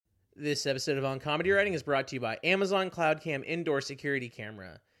This episode of On Comedy Writing is brought to you by Amazon CloudCam Indoor Security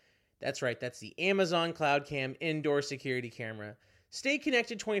Camera. That's right, that's the Amazon CloudCam Indoor Security Camera. Stay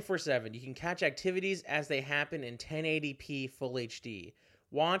connected 24/7. You can catch activities as they happen in 1080p Full HD.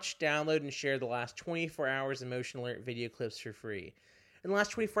 Watch, download, and share the last 24 hours of Motion Alert video clips for free. In the last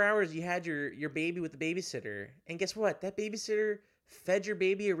 24 hours, you had your baby with the babysitter. And guess what? That babysitter fed your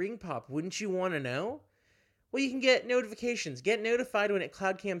baby a ring pop. Wouldn't you want to know? Well, you can get notifications. Get notified when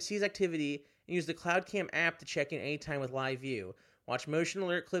CloudCam sees activity and use the CloudCam app to check in anytime with live view. Watch Motion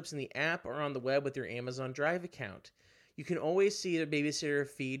Alert clips in the app or on the web with your Amazon Drive account. You can always see the babysitter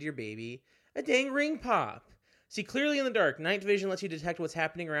feed your baby a dang ring pop. See clearly in the dark. Night vision lets you detect what's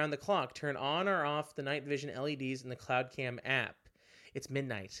happening around the clock. Turn on or off the night vision LEDs in the CloudCam app. It's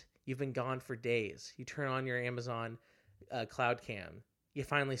midnight. You've been gone for days. You turn on your Amazon CloudCam. You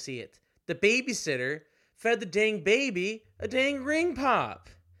finally see it. The babysitter fed the dang baby a dang ring pop.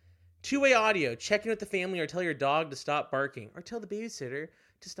 Two-way audio. Check in with the family or tell your dog to stop barking. Or tell the babysitter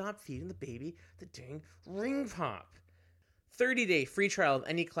to stop feeding the baby the dang ring pop. 30-day free trial of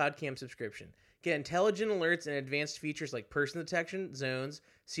any CloudCam subscription. Get intelligent alerts and advanced features like person detection, zones,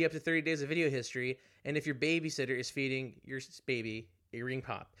 see up to 30 days of video history, and if your babysitter is feeding your baby a ring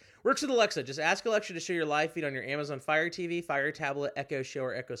pop. Works with Alexa. Just ask Alexa to show your live feed on your Amazon Fire TV, Fire Tablet, Echo Show,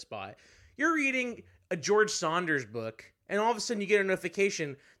 or Echo Spot. You're reading a George Saunders book, and all of a sudden you get a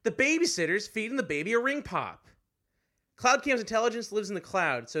notification, the babysitter's feeding the baby a ring pop. CloudCam's intelligence lives in the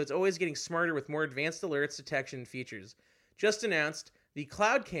cloud, so it's always getting smarter with more advanced alerts, detection, and features. Just announced, the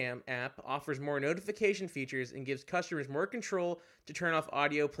CloudCam app offers more notification features and gives customers more control to turn off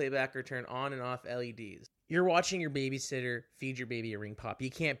audio playback or turn on and off LEDs. You're watching your babysitter feed your baby a ring pop. You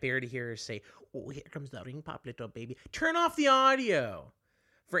can't bear to hear her say, "Oh, here comes the ring pop, little baby." Turn off the audio.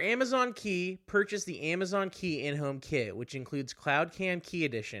 For Amazon Key, purchase the Amazon Key in-home kit, which includes CloudCam Key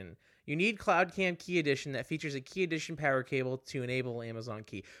Edition. You need CloudCam Key Edition that features a Key Edition power cable to enable Amazon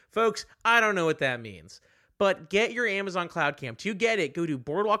Key. Folks, I don't know what that means, but get your Amazon CloudCam. To get it, go to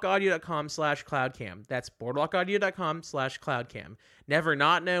boardwalkaudio.com/CloudCam. That's boardwalkaudio.com/CloudCam. Never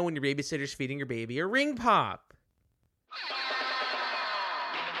not know when your babysitter's feeding your baby a ring pop.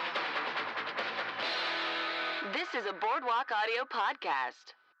 This is a Boardwalk Audio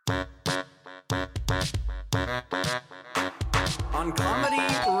podcast. On comedy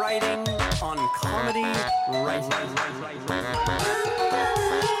writing, on comedy writing.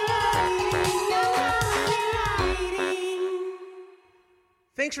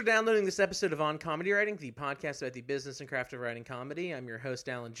 Thanks for downloading this episode of On Comedy Writing, the podcast about the business and craft of writing comedy. I'm your host,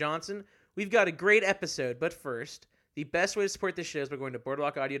 Alan Johnson. We've got a great episode, but first, the best way to support this show is by going to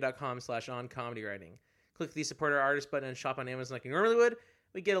boardwalkaudio.com/onComedyWriting. Click the support our artist button and shop on Amazon like you normally would.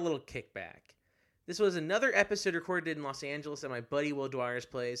 We get a little kickback. This was another episode recorded in Los Angeles at my buddy Will Dwyer's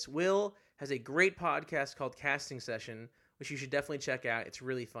place. Will has a great podcast called Casting Session, which you should definitely check out. It's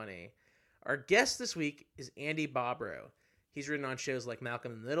really funny. Our guest this week is Andy Bobrow. He's written on shows like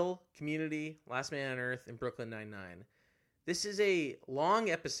Malcolm in the Middle, Community, Last Man on Earth, and Brooklyn Nine-Nine. This is a long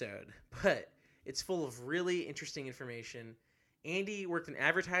episode, but it's full of really interesting information. Andy worked in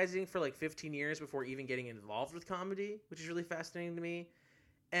advertising for like 15 years before even getting involved with comedy, which is really fascinating to me.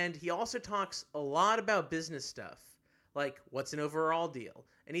 And he also talks a lot about business stuff, like what's an overall deal,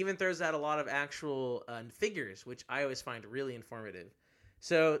 and even throws out a lot of actual figures, which I always find really informative.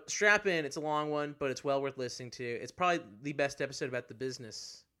 So strap in. It's a long one, but it's well worth listening to. It's probably the best episode about the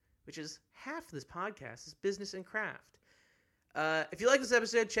business, which is half of this podcast is business and craft. If you like this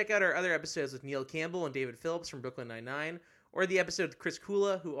episode, check out our other episodes with Neil Campbell and David Phillips from Brooklyn Nine-Nine, or the episode with Chris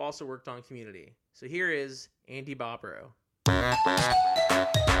Kula, who also worked on Community. So here is Andy Bobrow.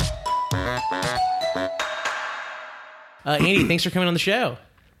 Andy, thanks for coming on the show.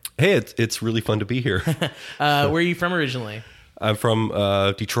 Hey, it's really fun to be here. Where are you from originally? I'm from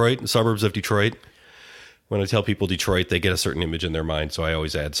Detroit, suburbs of Detroit. When I tell people Detroit, they get a certain image in their mind, so I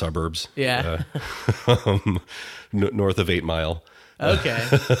always add suburbs. Yeah. North of 8 Mile. Okay.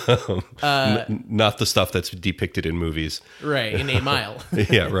 Not the stuff that's depicted in movies. Right, in 8 Mile.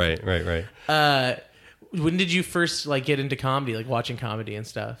 Yeah, right. When did you first get into comedy, like watching comedy and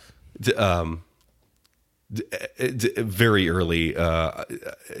stuff? Very early.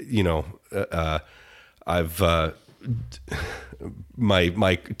 I've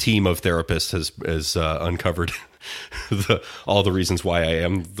my team of therapists has uncovered all the reasons why I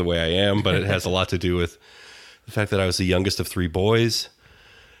am the way I am, but it has a lot to do with the fact that I was the youngest of 3 boys,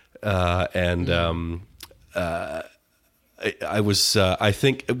 and I was, I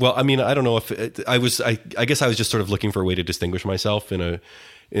think, well, I mean, I don't know if I guess I was just sort of looking for a way to distinguish myself in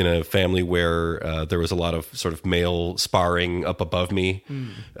in a family where there was a lot of sort of male sparring up above me.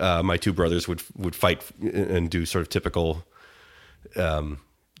 My two brothers would fight and do sort of typical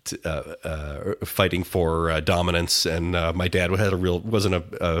fighting for dominance, and my dad wasn't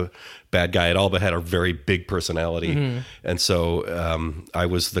a bad guy at all, but had a very big personality, and so I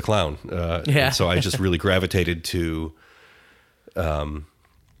was the clown. And so I just really gravitated to.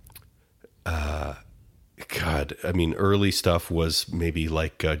 God, I mean, early stuff was maybe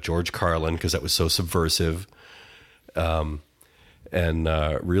like George Carlin, because that was so subversive. And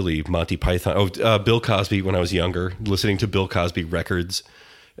really Monty Python. Bill Cosby when I was younger, listening to Bill Cosby records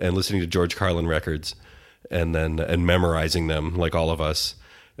and listening to George Carlin records, and memorizing them like all of us.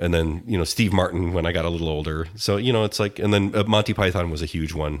 And then, Steve Martin when I got a little older. So, it's like, and then Monty Python was a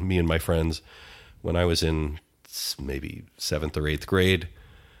huge one. Me and my friends, when I was in maybe 7th or 8th grade,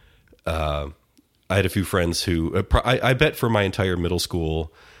 I had a few friends who, I bet for my entire middle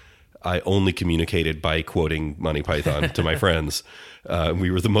school, I only communicated by quoting Monty Python to my friends. We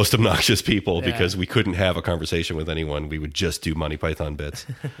were the most obnoxious people because we couldn't have a conversation with anyone. We would just do Monty Python bits.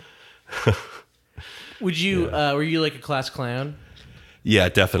 Were you like a class clown? Yeah,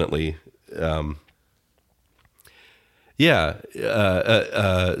 definitely.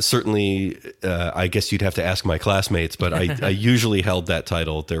 Certainly, I guess you'd have to ask my classmates, but I usually held that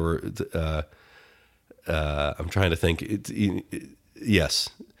title. There were, I'm trying to think. Yes,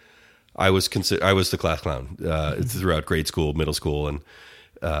 I was the class clown throughout grade school, middle school, and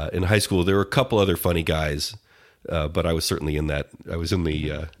in high school. There were a couple other funny guys, but I was certainly in that. I was in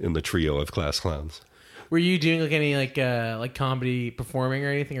the trio of class clowns. Were you doing like any like comedy performing or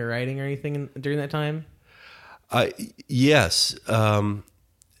anything, or writing or anything during that time? Yes.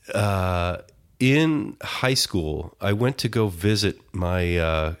 In high school, I went to go visit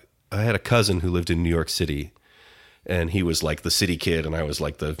my. I had a cousin who lived in New York City, and he was like the city kid, and I was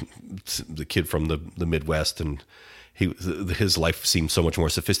like the kid from the Midwest, and his life seemed so much more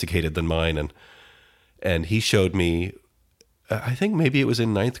sophisticated than mine, and he showed me. I think maybe it was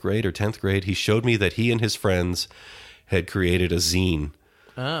in 9th grade or 10th grade. He showed me that he and his friends had created a zine.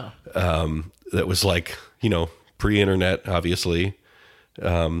 Oh. That was like, pre-internet, obviously. They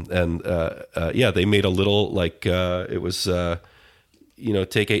made a little, like, it was, take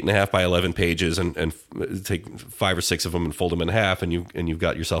 8.5 by 11 pages and take 5 or 6 of them and fold them in half, and you've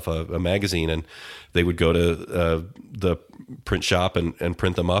got yourself a magazine. And they would go to the print shop and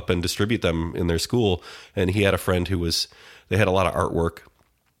print them up and distribute them in their school. And he had a friend they had a lot of artwork.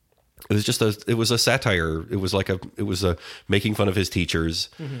 It was just it was a satire. It was a making fun of his teachers,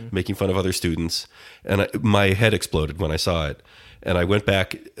 making fun of other students. And my head exploded when I saw it. And I went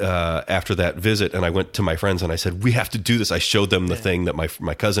back after that visit, and I went to my friends and I said, "We have to do this." I showed them the thing that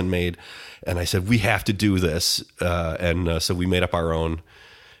my cousin made, and I said, "We have to do this." So we made up our own,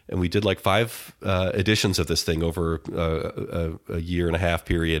 and we did like 5 editions of this thing over a year and a half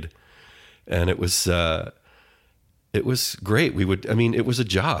period, and it was great. It was a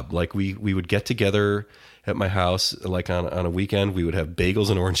job. Like we would get together at my house, like on a weekend. We would have bagels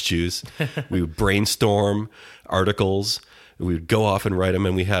and orange juice. We would brainstorm articles. We would go off and write them.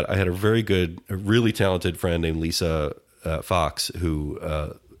 And I had a really talented friend named Lisa Fox, who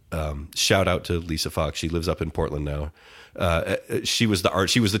shout out to Lisa Fox. She lives up in Portland now. She was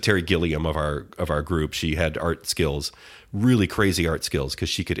the Terry Gilliam of our group. She had art skills, really crazy art skills, because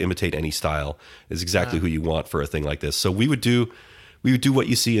she could imitate any style. Is exactly who you want for a thing like this. So we would do what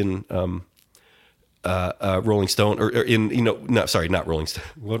you see in Rolling Stone, or in not Rolling Stone.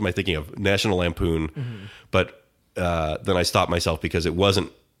 What am I thinking of? National Lampoon. But then I stopped myself because it was a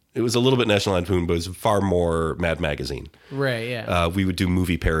little bit National Lampoon, but it was far more Mad Magazine. Right. Yeah. We would do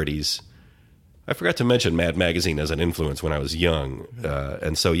movie parodies. I forgot to mention Mad Magazine as an influence when I was young.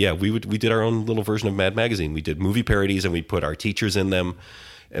 And so, we did our own little version of Mad Magazine. We did movie parodies, and we put our teachers in them.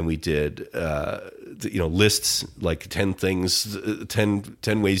 And we did, lists, like 10 things,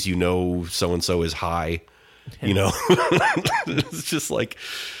 10 ways so-and-so is high. It's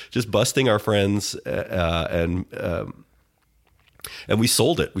just busting our friends. And we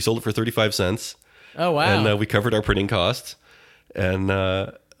sold it. We sold it for 35 cents. Oh, wow. And we covered our printing costs. And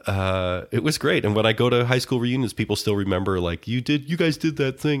it was great. And when I go to high school reunions, people still remember, like, you guys did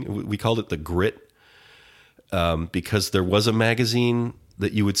that thing. We called it the Grit, because there was a magazine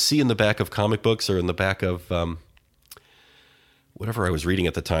that you would see in the back of comic books, or in the back of whatever I was reading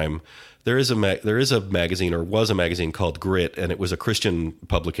at the time. There is a magazine, or was a magazine, called Grit, and it was a Christian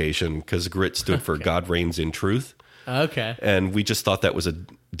publication, because Grit stood for God Reigns in Truth. Okay. And we just thought that was a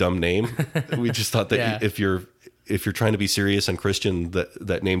dumb name. We just thought that if you're if you're trying to be serious and Christian,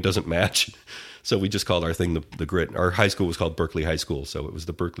 that name doesn't match. So we just called our thing the Grit. Our high school was called Berkeley High School, so it was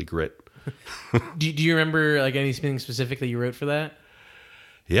the Berkeley Grit. Do you remember like anything specific that you wrote for that?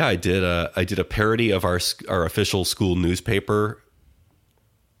 Yeah, I did a parody of our official school newspaper.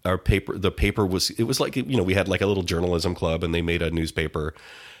 The paper was like, we had like a little journalism club, and they made a newspaper,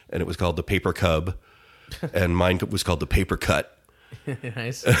 and it was called the Paper Cub, and mine was called the Paper Cut.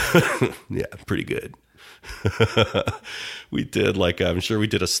 Nice. Yeah, pretty good. We did like, I'm sure we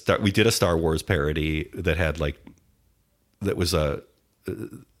did a Star Wars parody that had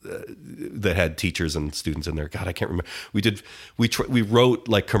that had teachers and students in there. God, I can't remember. We wrote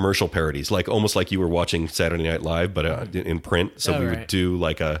like commercial parodies, like almost like you were watching Saturday Night Live, but in print. So we would do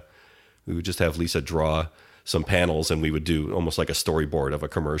we would just have Lisa draw some panels, and we would do almost like a storyboard of a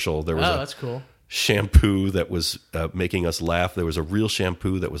commercial. There was that's cool. Shampoo that was making us laugh. There was a real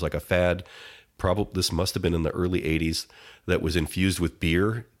shampoo that was like a fad. Probably this must have been in the early 80s, that was infused with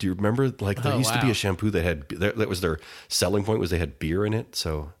beer. Do you remember? Like there used to be a shampoo that had that was their selling point, was they had beer in it.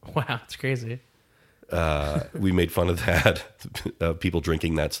 So wow, that's crazy. We made fun of that, people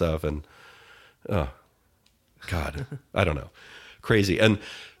drinking that stuff, and oh God, I don't know, crazy. And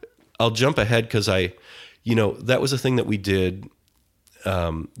I'll jump ahead because that was a thing that we did,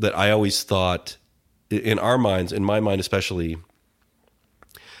 that I always thought in our minds, in my mind especially.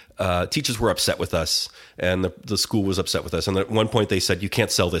 Teachers were upset with us, and the school was upset with us. And at one point, they said, "You can't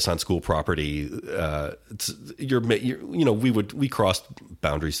sell this on school property." We crossed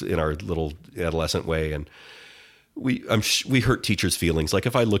boundaries in our little adolescent way, and we hurt teachers' feelings. Like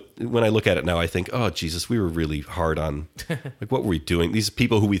when I look at it now, I think, "Oh Jesus, we were really hard on. Like, what were we doing? These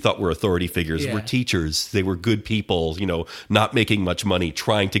people who we thought were authority figures were teachers. They were good people, not making much money,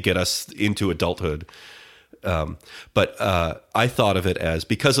 trying to get us into adulthood." But I thought of it as,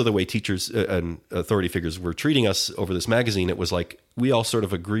 because of the way teachers and authority figures were treating us over this magazine, it was like we all sort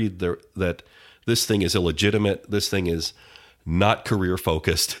of agreed that this thing is illegitimate. This thing is not career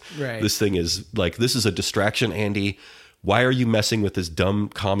focused. Right. This thing is like, this is a distraction, Andy. Why are you messing with this dumb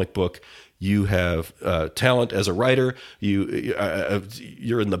comic book? You have talent as a writer.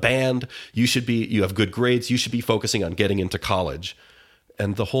 You're in the band. You have good grades. You should be focusing on getting into college.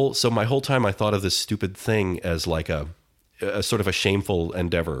 And my whole time I thought of this stupid thing as like a sort of a shameful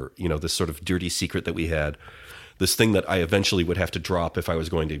endeavor, this sort of dirty secret that we had, this thing that I eventually would have to drop if I was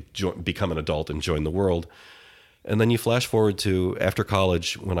going to become an adult and join the world. And then you flash forward to after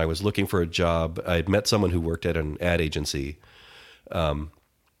college, when I was looking for a job, I had met someone who worked at an ad agency. And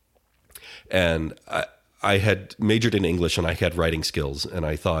I had majored in English, and I had writing skills, and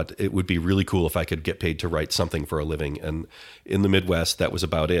I thought it would be really cool if I could get paid to write something for a living. And in the Midwest, that was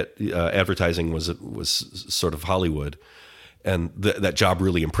about it. Advertising was sort of Hollywood, and that job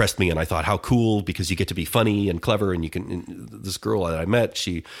really impressed me. And I thought, how cool, because you get to be funny and clever, and this girl that I met,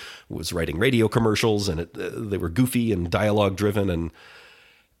 she was writing radio commercials, and they were goofy and dialogue driven,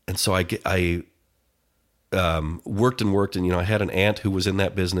 and so I worked, and I had an aunt who was in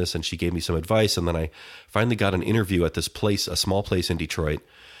that business, and she gave me some advice. And then I finally got an interview at this place, a small place in Detroit,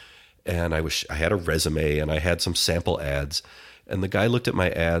 and I had a resume, and I had some sample ads. And the guy looked at my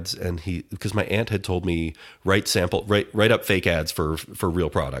ads, and because my aunt had told me, write up fake ads for real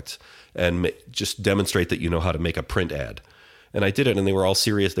products, and just demonstrate that you know how to make a print ad. And I did it, and they were all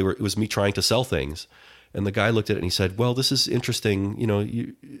serious. It was me trying to sell things. And the guy looked at it and he said, "Well, this is interesting,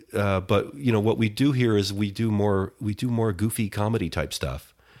 but what we do here is we do more goofy comedy type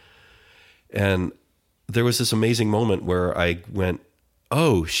stuff." And there was this amazing moment where I went,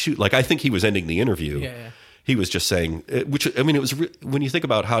 "Oh shoot!" Like, I think he was ending the interview. Yeah. He was just saying, it was when you think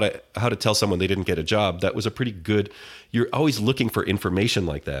about how to tell someone they didn't get a job, that was a pretty good. You're always looking for information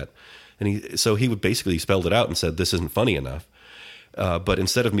like that, and he would basically spelled it out and said, "This isn't funny enough." But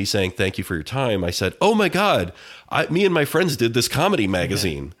instead of me saying thank you for your time, I said, "Oh my God, me and my friends did this comedy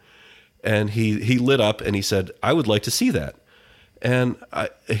magazine." Yeah. And he lit up and he said, "I would like to see that." And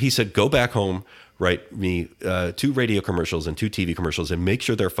he said, "Go back home, write me 2 radio commercials and 2 TV commercials, and make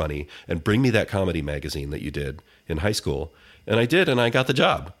sure they're funny, and bring me that comedy magazine that you did in high school." And I did, and I got the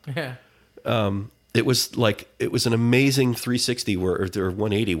job. Yeah. It was an amazing 360 or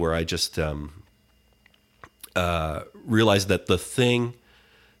 180 where I just realized that the thing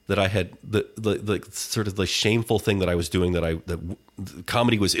that I had, the sort of the shameful thing that I was doing, that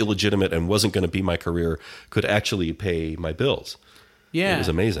comedy was illegitimate and wasn't going to be my career, could actually pay my bills. Yeah. It was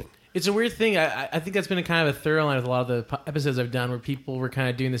amazing. It's a weird thing. I think that's been a kind of a thorough line with a lot of the episodes I've done, where people were kind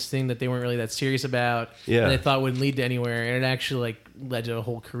of doing this thing that they weren't really that serious about, and they thought wouldn't lead to anywhere, and it actually led to a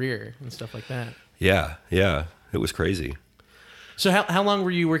whole career and stuff like that. Yeah. It was crazy. So how long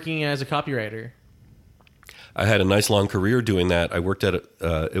were you working as a copywriter? I had a nice long career doing that. I worked at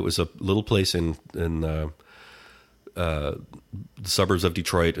it was a little place in the suburbs of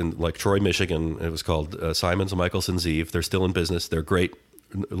Detroit, in like Troy, Michigan. It was called Simons and Michelson's Eve. They're still in business. They're great,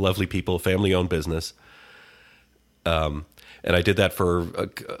 lovely people, family-owned business. And I did that for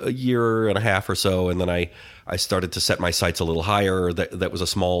a year and a half or so, and then I started to set my sights a little higher. That was a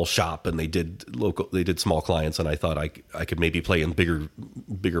small shop, and they did small clients, and I thought I could maybe play in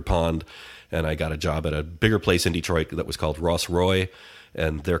bigger pond, and I got a job at a bigger place in Detroit that was called Ross Roy,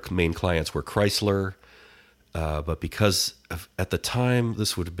 and their main clients were Chrysler. But because at the time,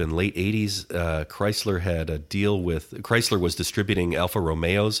 this would have been late 80s, Chrysler had a deal with... Chrysler was distributing Alfa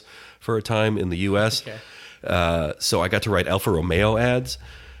Romeos for a time in the U.S., Okay. So I got to write Alfa Romeo ads,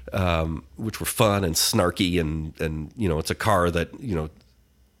 which were fun and snarky, and it's a car that,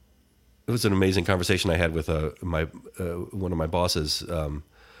 it was an amazing conversation I had with one of my bosses,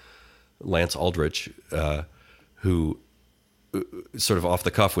 Lance Aldrich, who sort of off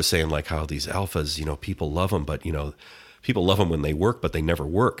the cuff was saying like how these Alphas, people love them, but people love them when they work, but they never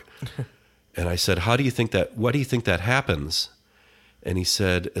work. And I said, why do you think that happens? And he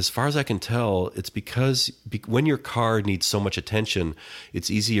said, as far as I can tell, it's because when your car needs so much attention,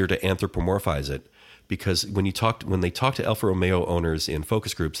 it's easier to anthropomorphize it. Because when they talk to Alfa Romeo owners in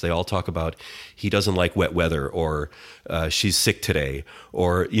focus groups, they all talk about he doesn't like wet weather, or she's sick today,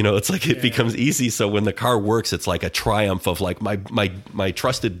 or it's like it becomes easy. So when the car works, it's like a triumph of like my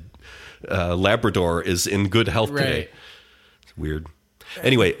trusted Labrador is in good health today. It's weird.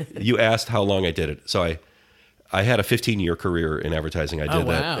 Anyway, you asked how long I did it, so I had a 15-year career in advertising. I did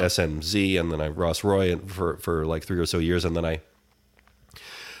at SMZ, and then I Ross Roy for like 3 or so years, and then I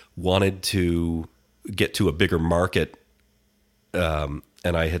wanted to get to a bigger market, and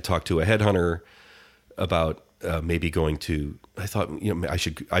I had talked to a headhunter about maybe going to. I thought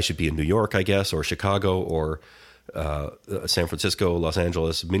I should be in New York, I guess, or Chicago, or San Francisco, Los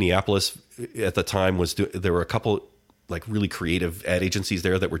Angeles, Minneapolis. At the time there were a couple like really creative ad agencies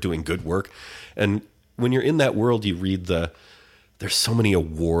there that were doing good work, and when you're in that world, you read there's so many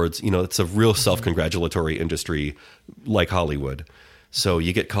awards. It's a real self-congratulatory industry like Hollywood. So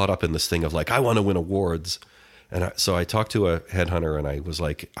you get caught up in this thing of like, I want to win awards. And so I talked to a headhunter, and I was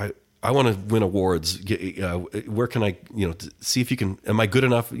like, I want to win awards. Where can I, see if you can, am I good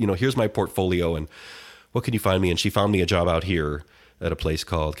enough? Here's my portfolio, and what can you find me? And she found me a job out here at a place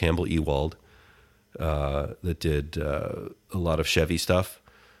called Campbell Ewald that did a lot of Chevy stuff.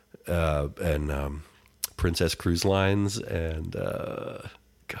 And Princess Cruise Lines, and a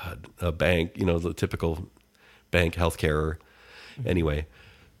bank, the typical bank, healthcare. Anyway,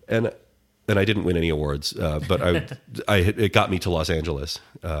 and I didn't win any awards, but it got me to Los Angeles,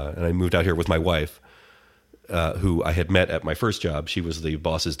 and I moved out here with my wife, who I had met at my first job. She was the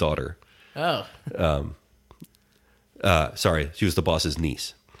boss's daughter. Oh. Sorry, she was the boss's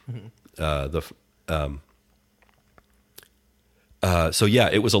niece. So yeah,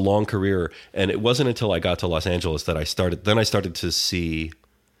 it was a long career, and it wasn't until I got to Los Angeles that I started to see,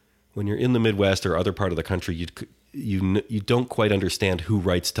 when you're in the Midwest or other part of the country, you don't quite understand who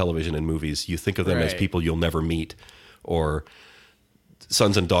writes television and movies. You think of them as people you'll never meet, or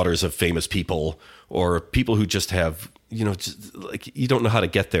sons and daughters of famous people, or people who just have, just like, you don't know how to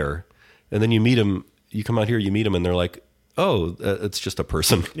get there. And then you meet them, you come out here, you meet them, and they're like, oh, it's just a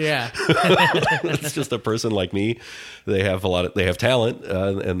person. Yeah. It's just a person like me. They have talent,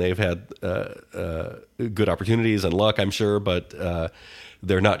 and they've had good opportunities and luck, I'm sure, but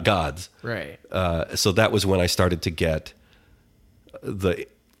they're not gods. Right. So that was when I started to get the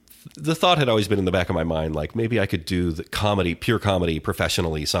thought had always been in the back of my mind, like maybe I could do the pure comedy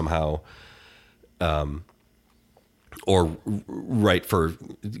professionally somehow, or write for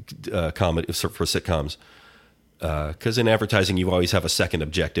comedy for sitcoms. Because in advertising, you always have a second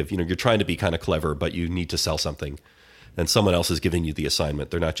objective. You're trying to be kind of clever, but you need to sell something, and someone else is giving you the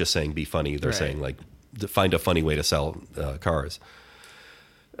assignment. They're not just saying be funny. They're saying like find a funny way to sell cars.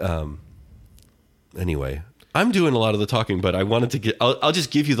 Anyway, I'm doing a lot of the talking, but I wanted to get. I'll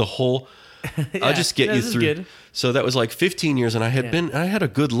just give you the whole. I'll just get you through. Good. So that was like 15 years, and I had a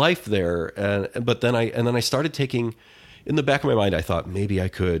good life there, but then I started taking. In the back of my mind, I thought maybe I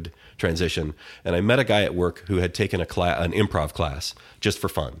could transition, and I met a guy at work who had taken an improv class just for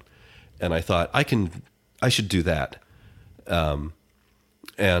fun, and I thought I should do that, so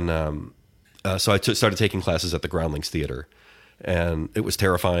I started taking classes at the Groundlings Theater, and it was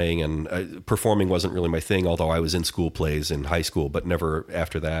terrifying, and performing wasn't really my thing, although I was in school plays in high school, but never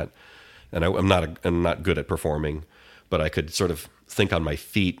after that, and I'm not good at performing, but I could sort of think on my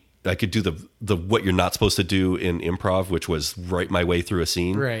feet. I could do the what you're not supposed to do in improv, which was write my way through a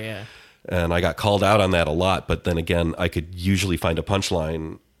scene. Right, yeah. And I got called out on that a lot, but then again, I could usually find a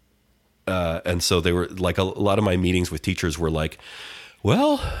punchline. And so they were like, a lot of my meetings with teachers were like,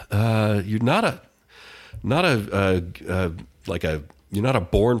 well, you're not a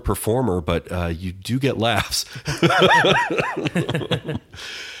born performer, but you do get laughs.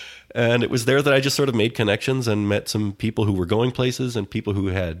 And it was there that I just sort of made connections and met some people who were going places and people who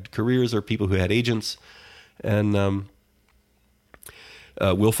had careers or people who had agents. And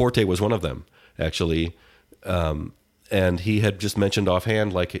Will Forte was one of them, actually. And he had just mentioned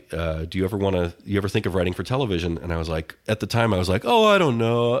offhand, like, do you ever think of writing for television? And I was like, at the time I was like, oh, I don't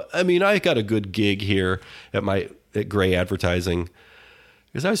know. I mean, I got a good gig here at Gray Advertising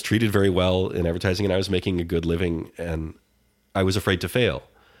because I was treated very well in advertising and I was making a good living and I was afraid to fail.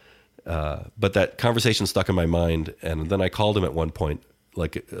 But that conversation stuck in my mind. And then I called him at one point,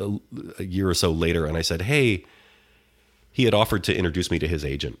 like a year or so later. And I said, hey, he had offered to introduce me to his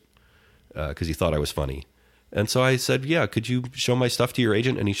agent because he thought I was funny. And so I said, yeah, could you show my stuff to your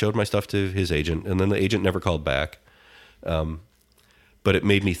agent? And he showed my stuff to his agent. And then the agent never called back. But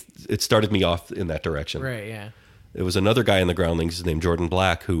it started me off in that direction. Right, yeah. It was another guy in the Groundlings named Jordan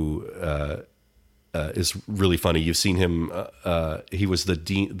Black who is really funny. You've seen him. He was the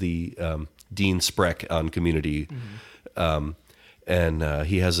Dean Spreck on Community. Mm-hmm. And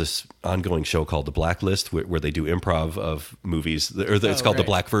he has this ongoing show called The Blacklist where they do improv of movies. It's called The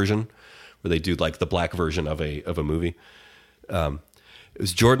Black Version, where they do like the black version of a movie. It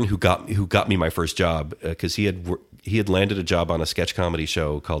was Jordan who got me my first job because he had landed a job on a sketch comedy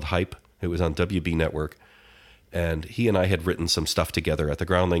show called Hype. It was on WB Network, and he and I had written some stuff together at the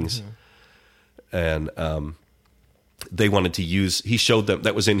Groundlings, and they wanted to use. He showed them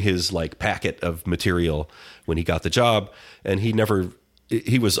that was in his like packet of material when he got the job, and he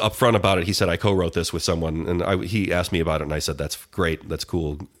was upfront about it. He said, "I co-wrote this with someone," and he asked me about it, and I said, "That's great, that's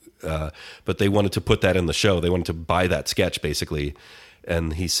cool." But they wanted to put that in the show. They wanted to buy that sketch, basically.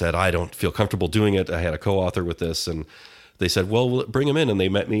 And he said, I don't feel comfortable doing it. I had a co-author with this. And they said, well, we'll bring him in. And they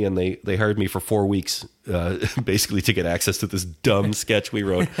met me and they hired me for 4 weeks, basically to get access to this dumb sketch we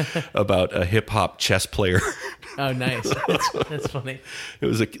wrote about a hip hop chess player. Oh, nice. That's funny. It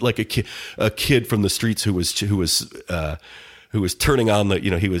was like a kid from the streets who was turning on the,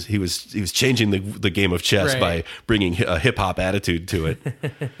 he was changing the game of chess by bringing a hip hop attitude to it,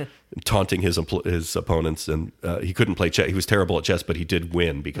 and taunting his opponents. And he couldn't play chess. He was terrible at chess, but he did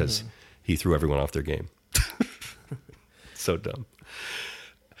win because he threw everyone off their game. So dumb.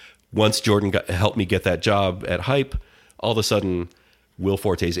 Once Jordan helped me get that job at Hype, all of a sudden Will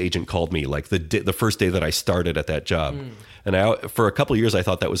Forte's agent called me like the first day that I started at that job. And for a couple of years, I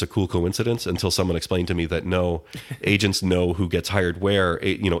thought that was a cool coincidence until someone explained to me that no, agents know who gets hired where.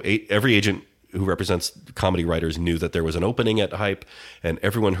 Every agent who represents comedy writers knew that there was an opening at Hype, and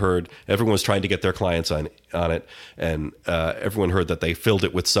everyone was trying to get their clients on it, and everyone heard that they filled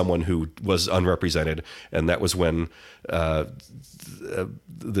it with someone who was unrepresented, and that was when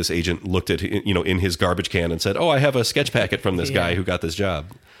this agent looked at in his garbage can and said, "Oh, I have a sketch packet from this guy who got this job."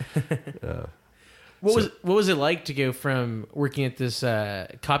 What was it like to go from working at this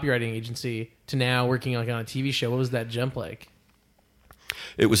copywriting agency to now working like on a TV show? What was that jump like?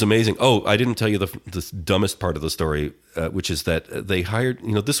 It was amazing. Oh, I didn't tell you the dumbest part of the story, which is that they hired.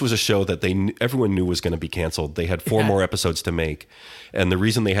 This was a show that everyone knew was going to be canceled. They had 4 more episodes to make, and the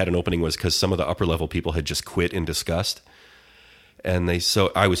reason they had an opening was because some of the upper level people had just quit in disgust. And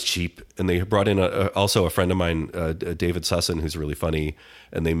so I was cheap, and they brought in also a friend of mine, David Sussin, who's really funny,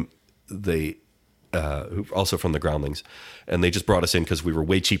 and they also from the Groundlings, and they just brought us in because we were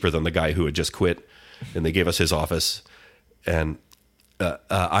way cheaper than the guy who had just quit, and they gave us his office, and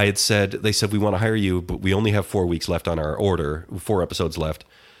they said, we want to hire you, but we only have 4 weeks left on our order, 4 episodes left.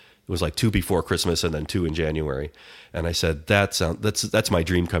 It was like 2 before Christmas and then 2 in January. And I said, that's my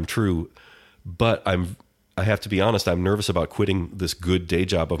dream come true. But I have to be honest, I'm nervous about quitting this good day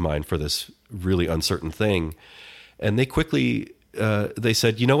job of mine for this really uncertain thing. And they quickly, they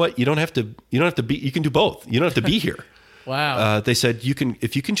said, you know what? You don't have to be, you can do both. You don't have to be here. Wow. They said,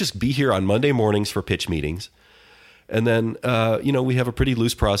 if you can just be here on Monday mornings for pitch meetings. And then, we have a pretty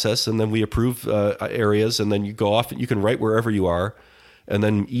loose process, and then we approve areas, and then you go off and you can write wherever you are, and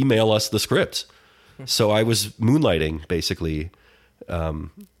then email us the scripts. So I was moonlighting, basically.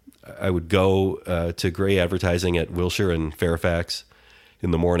 I would go to Gray Advertising at Wilshire and Fairfax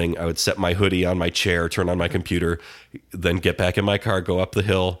in the morning. I would set my hoodie on my chair, turn on my computer, then get back in my car, go up the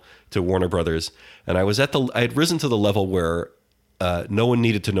hill to Warner Brothers. And I had risen to the level where no one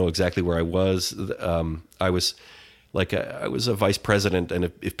needed to know exactly where I was. I was a vice president, and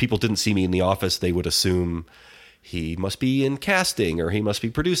if people didn't see me in the office, they would assume he must be in casting or he must be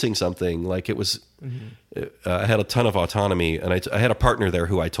producing something. Like it was, I had a ton of autonomy, and I had a partner there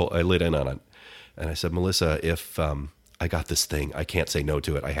who I lit in on it. And I said, Melissa, if I got this thing, I can't say no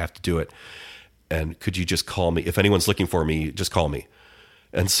to it. I have to do it. And could you just call me? If anyone's looking for me, just call me.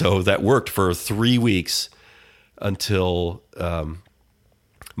 And so that worked for 3 weeks until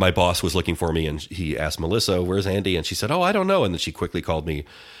my boss was looking for me, and he asked Melissa, "Where's Andy?" And she said, "Oh, I don't know." And then she quickly called me.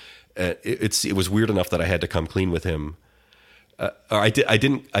 It was weird enough that I had to come clean with him. I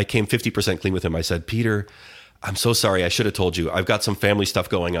didn't. I came 50% clean with him. I said, "Peter, I'm so sorry. I should have told you. I've got some family stuff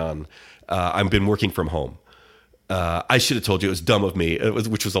going on. I've been working from home. I should have told you. It was dumb of me,"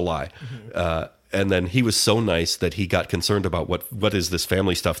 which was a lie. And then he was so nice that he got concerned about what is this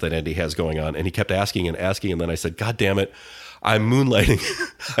family stuff that Andy has going on. And he kept asking and asking. And then I said, "God damn it. I'm moonlighting.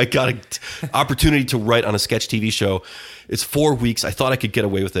 I got an opportunity to write on a sketch TV show. It's 4 weeks. I thought I could get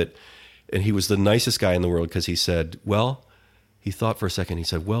away with it." And he was the nicest guy in the world, because he said, he thought for a second. He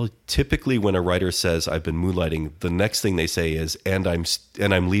said, "Well, typically when a writer says I've been moonlighting, the next thing they say is, and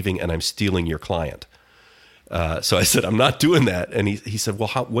I'm leaving and I'm stealing your client." So I said, "I'm not doing that." And he said, "Well,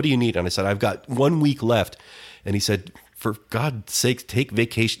 what do you need?" And I said, "I've got 1 week left." And he said, "For God's sake, take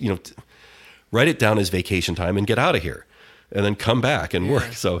vacation, write it down as vacation time and get out of here, and then come back and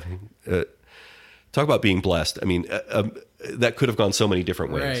work." So talk about being blessed. I mean, that could have gone so many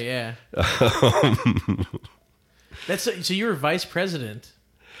different ways. Right, yeah. So you were vice president.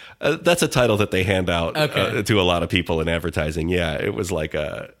 That's a title that they hand out to a lot of people in advertising. Yeah, it was like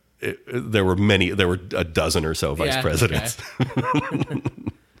there were a dozen or so vice presidents. Okay.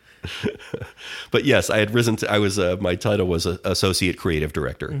 But yes, I had risen to, my title was associate creative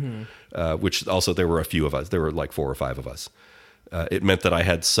director, which also there were a few of us. There were like 4 or 5 of us. It meant that I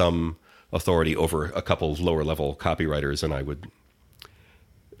had some authority over a couple lower level copywriters, and I would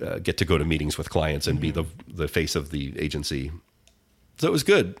get to go to meetings with clients and be the face of the agency. So it was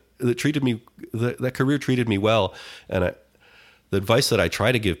good. That career treated me well. And the advice that I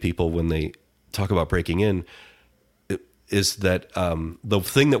try to give people when they talk about breaking in is that the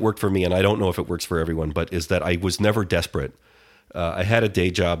thing that worked for me, and I don't know if it works for everyone, but is that I was never desperate. I had a day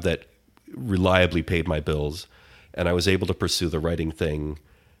job that reliably paid my bills, and I was able to pursue the writing thing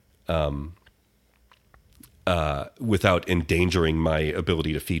without endangering my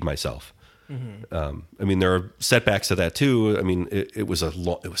ability to feed myself. I mean, there are setbacks to that too. I mean, it was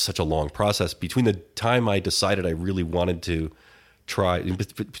such a long process between the time I decided I really wanted to try,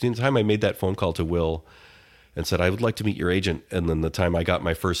 between the time I made that phone call to Will and said, "I would like to meet your agent," and then the time I got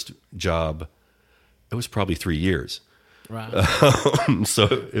my first job, it was probably 3 years. Wow.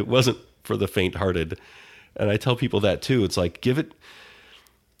 So it wasn't for the faint-hearted. And I tell people that too. It's like,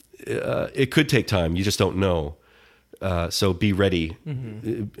 it could take time. You just don't know. So be ready.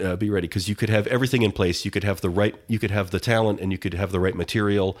 Be ready, because you could have everything in place. You could have the talent, and you could have the right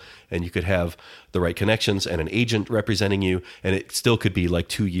material, and you could have the right connections and an agent representing you, and it still could be like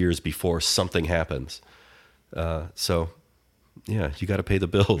 2 years before something happens. So yeah, you got to pay the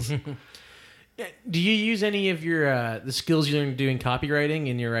bills. Do you use any of your the skills you learned doing copywriting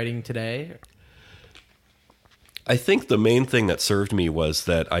in your writing today? I think the main thing that served me was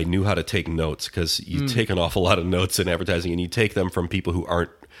that I knew how to take notes, because you take an awful lot of notes in advertising, and you take them from people who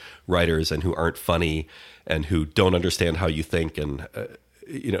aren't writers and who aren't funny and who don't understand how you think. And,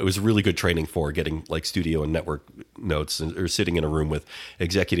 it was really good training for getting like studio and network notes, or sitting in a room with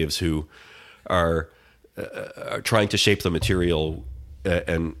executives who are trying to shape the material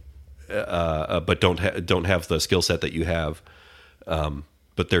but don't have the skill set that you have.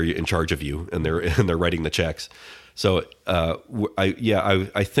 But they're in charge of you, and they're writing the checks. So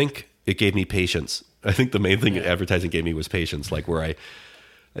I think it gave me patience. I think the main thing advertising gave me was patience. Like, where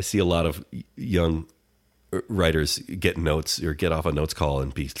I see a lot of young writers get notes or get off a notes call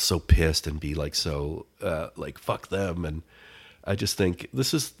and be so pissed and be like so like fuck them, and I just think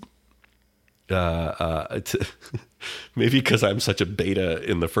this is maybe because I'm such a beta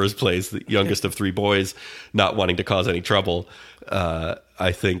in the first place, the youngest of 3 boys, not wanting to cause any trouble.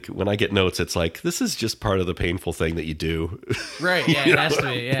 I think when I get notes, it's like, this is just part of the painful thing that you do. Right. Yeah. It has to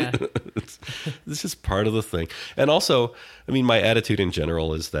be. Yeah. It's just part of the thing. And also, I mean, my attitude in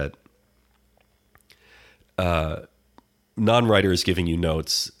general is that non-writers giving you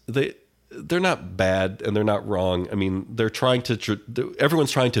notes, they're not bad and they're not wrong. I mean, they're trying to,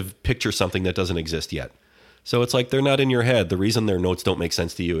 everyone's trying to picture something that doesn't exist yet. So it's like, they're not in your head. The reason their notes don't make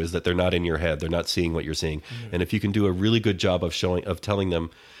sense to you is that they're not in your head. They're not seeing what you're seeing. And if you can do a really good job of telling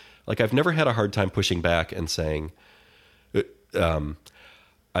them, like, I've never had a hard time pushing back and saying,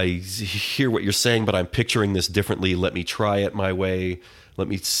 I hear what you're saying, but I'm picturing this differently. Let me try it my way. let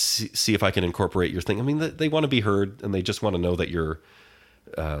me see if I can incorporate your thing. I mean, they want to be heard, and they just want to know that you're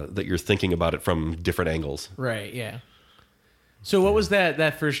thinking about it from different angles. Right. Yeah. So what was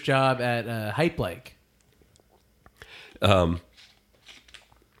that first job at Hype like? It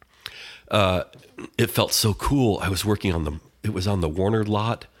felt so cool. I was working it was on the Warner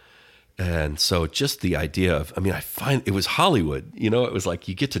lot. And so just the idea of, I find it was Hollywood, it was like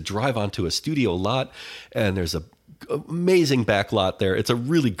you get to drive onto a studio lot and there's a amazing back lot there. It's a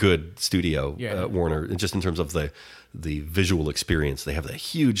really good studio, Warner, just in terms of the visual experience. They have that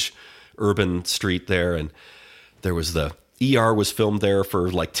huge urban street there, and there was the ER was filmed there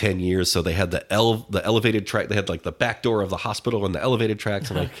for like 10 years. So they had the elevated track. They had like the back door of the hospital and the elevated tracks.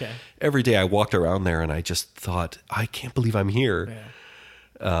 And every day I walked around there and I just thought, I can't believe I'm here.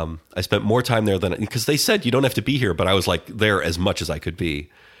 Yeah. I spent more time there because they said you don't have to be here, but I was like there as much as I could be.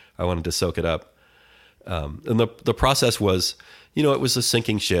 I wanted to soak it up. And the process was, it was a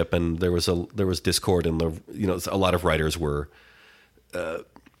sinking ship, and there was discord, and a lot of writers were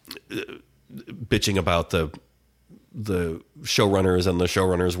bitching about the showrunners, and the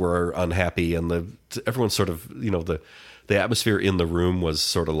showrunners were unhappy, and everyone sort of, the atmosphere in the room was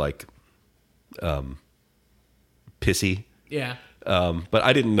sort of like pissy. Yeah. But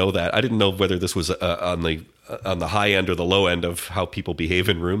I didn't know that. I didn't know whether this was on the high end or the low end of how people behave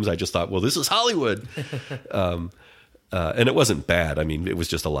in rooms. I just thought, well, this is Hollywood. And it wasn't bad. It was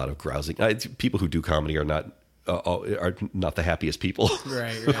just a lot of grousing. People who do comedy are not the happiest people.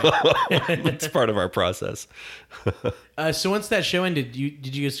 Right. It's part of our process. So once that show ended,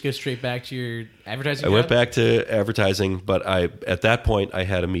 did you just go straight back to your advertising? I went back to advertising, but at that point I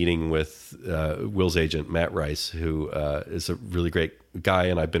had a meeting with Will's agent, Matt Rice, who is a really great guy,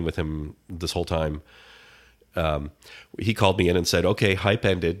 and I've been with him this whole time. He called me in and said, "Okay, Hype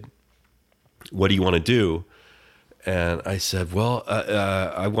ended. What do you want to do?" And I said, well,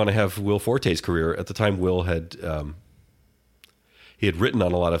 I want to have Will Forte's career. At the time, Will had he had written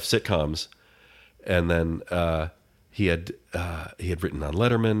on a lot of sitcoms, and then he had written on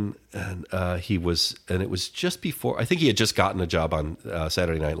Letterman, and it was just before, I think he had just gotten a job on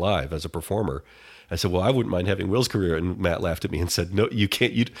Saturday Night Live as a performer. I said, well, I wouldn't mind having Will's career. And Matt laughed at me and said, no, you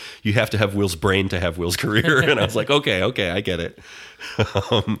can't. You have to have Will's brain to have Will's career. And I was like, okay, I get it.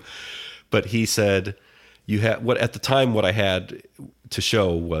 But he said, at the time, what I had to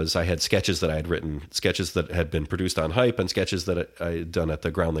show was I had sketches that I had written, sketches that had been produced on Hype, and sketches that I had done at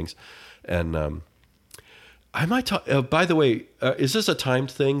the Groundlings. And I might talk. By the way, is this a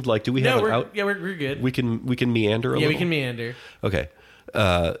timed thing? Like, do we have it out? Yeah, we're good. We can meander a little. Yeah, we can meander. Okay.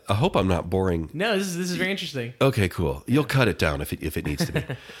 I hope I'm not boring. No, this is very interesting. Okay, cool. You'll cut it down if it needs to be.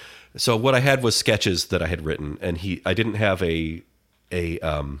 So what I had was sketches that I had written, and I didn't have a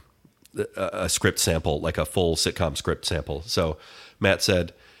script sample, like a full sitcom script sample. So Matt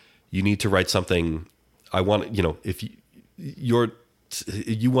said, you need to write something. I want, if you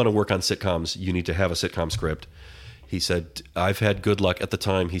want to work on sitcoms, you need to have a sitcom script. He said, I've had good luck at the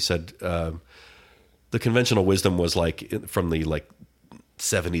time. He said, the conventional wisdom was like from the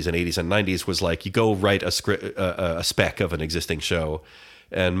 70s and 80s and 90s was like, you go write a script, a spec of an existing show.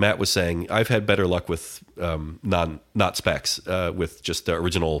 And Matt was saying, I've had better luck with not specs, with just the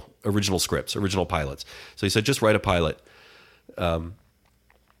original scripts, original pilots. So he said, just write a pilot. And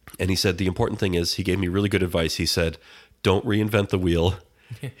he said, the important thing is, he gave me really good advice. He said, don't reinvent the wheel.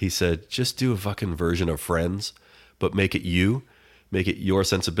 He said, just do a fucking version of Friends, but make it your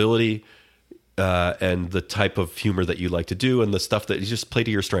sensibility, and the type of humor that you like to do, and the stuff that you just play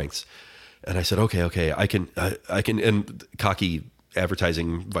to your strengths. And I said, okay, I can, and cocky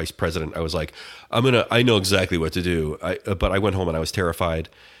advertising vice president, I was like, I know exactly what to do. But I went home and I was terrified,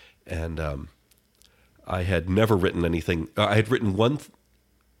 and I had never written anything. I had written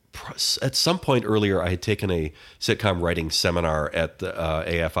at some point earlier, I had taken a sitcom writing seminar at the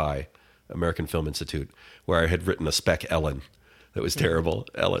AFI, American Film Institute, where I had written a spec Ellen that was terrible,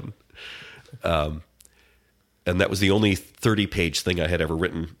 Ellen. And that was the only 30-page thing I had ever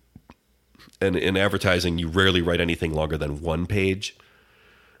written. And in advertising, you rarely write anything longer than one page.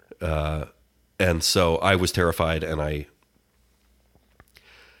 And so I was terrified, and I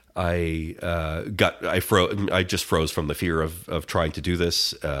just froze from the fear of trying to do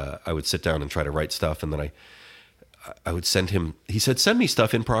this. I would sit down and try to write stuff, and then I would send him. He said, "Send me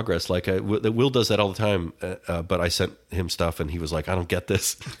stuff in progress." Like Will does that all the time. But I sent him stuff, and he was like, "I don't get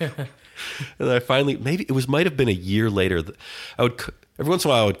this." And then I finally, might have been a year later. Every once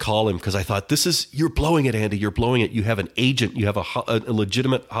in a while I would call him because I thought, you're blowing it, Andy. You're blowing it. You have an agent. You have a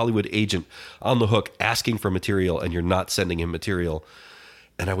legitimate Hollywood agent on the hook asking for material, and you're not sending him material.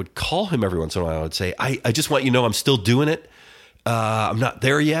 And I would call him every once in a while. I would say, I just want you to know I'm still doing it. I'm not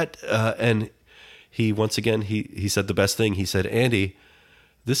there yet. And he, once again, he said the best thing. He said, Andy,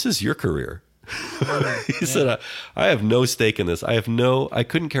 this is your career. He said, I have no stake in this. I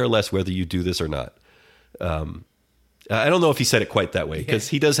couldn't care less whether you do this or not. I don't know if he said it quite that way, because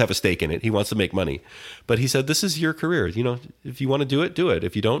he does have a stake in it. He wants to make money. But he said, this is your career. You know, if you want to do it, do it.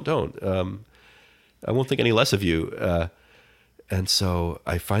 If you don't, don't. I won't think any less of you. And so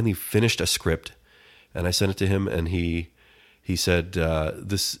I finally finished a script, and I sent it to him, and he said, I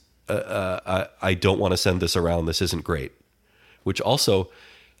don't want to send this around. This isn't great. Which also,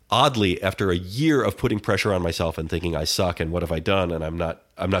 oddly, after a year of putting pressure on myself and thinking I suck and what have I done and I'm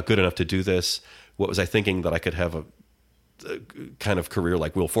not good enough to do this, what was I thinking, that I could have a kind of career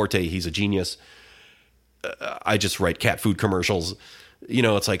like Will Forte? He's a genius. I just write cat food commercials. You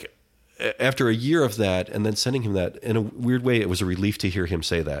know, it's like, after a year of that and then sending him that, in a weird way, it was a relief to hear him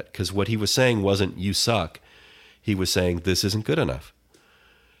say that, because what he was saying wasn't you suck. He was saying this isn't good enough.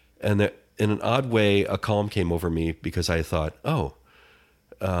 And that, in an odd way, a calm came over me, because I thought,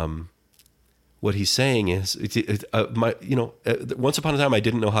 what he's saying is, once upon a time I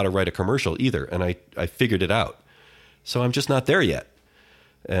didn't know how to write a commercial either, and I figured it out. So I'm just not there yet.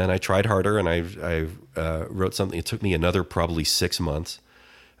 And I tried harder, and I wrote something. It took me another probably 6 months.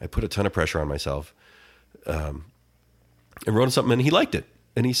 I put a ton of pressure on myself, and wrote him something, and he liked it.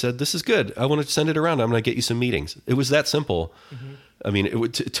 And he said, this is good. I want to send it around. I'm going to get you some meetings. It was that simple. Mm-hmm. I mean,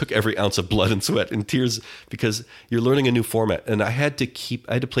 it took every ounce of blood and sweat and tears, because you're learning a new format. And I had to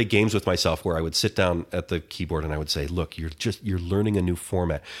play games with myself, where I would sit down at the keyboard and I would say, look, you're learning a new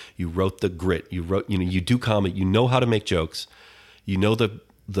format. You wrote the grit. You do comedy. You know how to make jokes. You know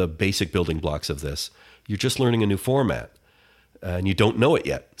the basic building blocks of this. You're just learning a new format. And you don't know it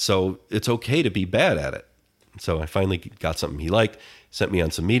yet. So it's okay to be bad at it. So I finally got something he liked, sent me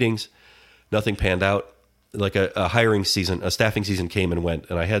on some meetings. Nothing panned out. Like a hiring season, a staffing season came and went.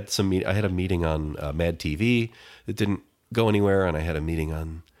 And I had a meeting on Mad TV. It didn't go anywhere. And I had a meeting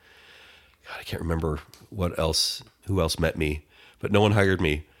on, God, I can't remember who else met me. But no one hired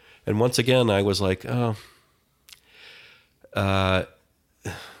me. And once again, I was like, I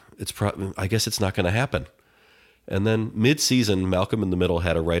guess it's not going to happen. And then mid-season, Malcolm in the Middle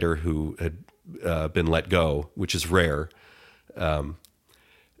had a writer who had been let go, which is rare. And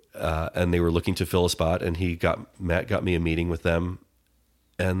they were looking to fill a spot, and Matt got me a meeting with them.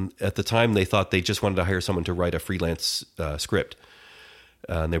 And at the time, they thought they just wanted to hire someone to write a freelance script.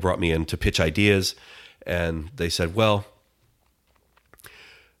 And they brought me in to pitch ideas, and they said, well,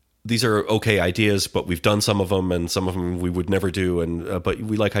 these are okay ideas, but we've done some of them, and some of them we would never do. And but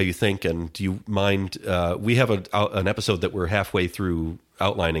we like how you think. And do you mind? We have an episode that we're halfway through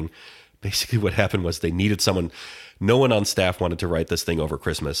outlining. Basically, what happened was they needed someone. No one on staff wanted to write this thing over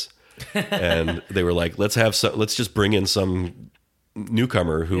Christmas, and they were like, "Let's just bring in some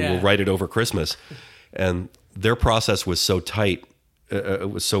newcomer who will write it over Christmas." And their process was so tight. It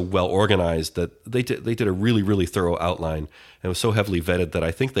was so well organized that they did a really, really thorough outline, and it was so heavily vetted that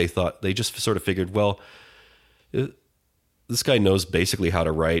I think they just sort of figured, well, this guy knows basically how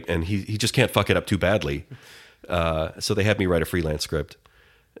to write, and he just can't fuck it up too badly. So they had me write a freelance script,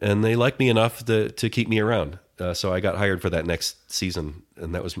 and they liked me enough to keep me around. So I got hired for that next season,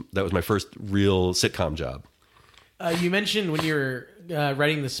 and that was my first real sitcom job. You mentioned when you were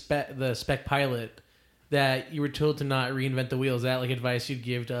writing the spec pilot that you were told to not reinvent the wheel. Is that like advice you'd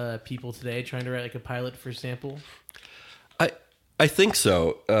give to people today trying to write like a pilot for sample? I think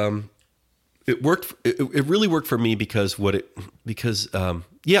so. It worked. It really worked for me because I would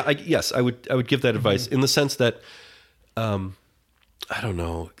give that advice in the sense that I don't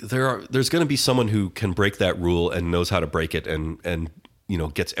know. There's going to be someone who can break that rule and knows how to break it and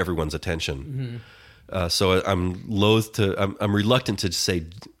gets everyone's attention. So I'm reluctant to say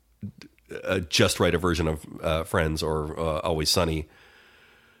just write a version of Friends or Always Sunny.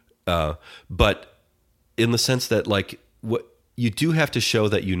 But in the sense that like what you do have to show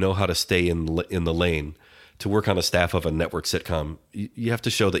that you know how to stay in the lane to work on a staff of a network sitcom. You have to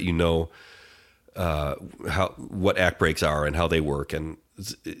show that you know what act breaks are and how they work, and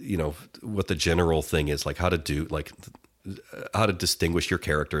what the general thing is, like how to distinguish your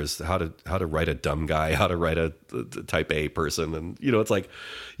characters, how to write a dumb guy, how to write a type A person, and it's like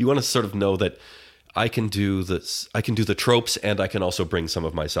you want to sort of know that I can do this, I can do the tropes, and I can also bring some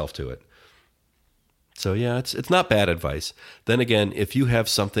of myself to it. So yeah, it's not bad advice. Then again, if you have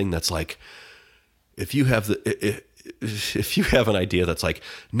something that's like, if you have an idea that's like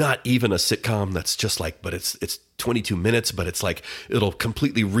not even a sitcom, that's just like, but it's 22 minutes, but it's like it'll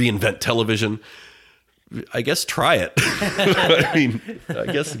completely reinvent television, I guess try it. I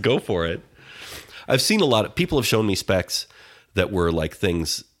guess go for it. I've seen a lot of people have shown me specs that were like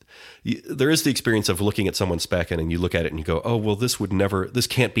things. There is the experience of looking at someone's spec and you look at it and you go, oh, well, this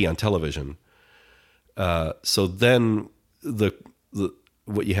can't be on television. So then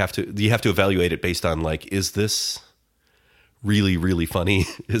what you have to evaluate it based on like, is this really, really funny?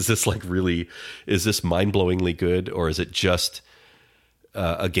 Is this mind-blowingly good? Or is it just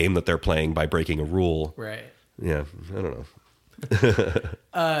a game that they're playing by breaking a rule? Right. Yeah. I don't know.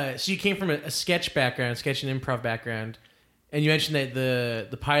 So you came from a sketch background, sketch and improv background, and you mentioned that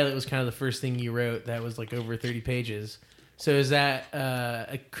the pilot was kind of the first thing you wrote that was like over 30 pages. So is that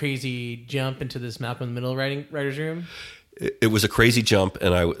a crazy jump into this Malcolm in the Middle writer's room? It was a crazy jump,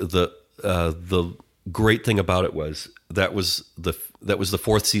 and the great thing about it was that was the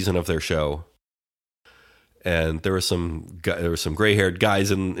fourth season of their show, and there were some gray-haired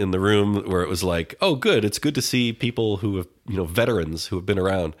guys in the room where it was like, oh, good, it's good to see people who have veterans who have been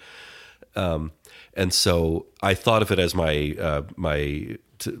around, and so I thought of it as my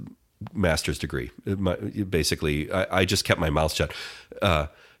master's degree. Basically, I just kept my mouth shut.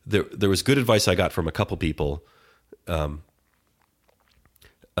 There was good advice I got from a couple people.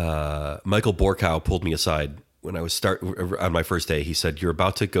 Michael Borkow pulled me aside when I was on my first day. He said, "You're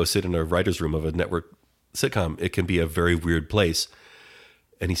about to go sit in a writer's room of a network sitcom. It can be a very weird place."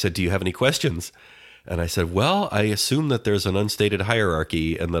 And he said, "Do you have any questions?" And I said, "Well, I assume that there's an unstated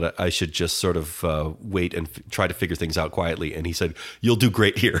hierarchy and that I should just sort of wait and try to figure things out quietly." And he said, "You'll do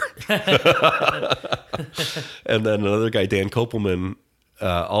great here." And then another guy, Dan Kopelman,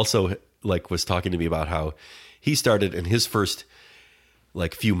 also was talking to me about how he started in his first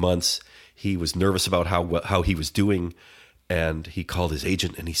few months. He was nervous about how he was doing, and he called his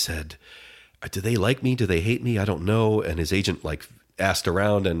agent and he said, "Do they like me? Do they hate me? I don't know." And his agent asked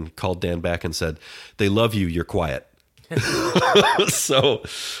around and called Dan back and said, "They love you. You're quiet." So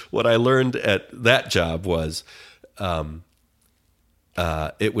what I learned at that job was,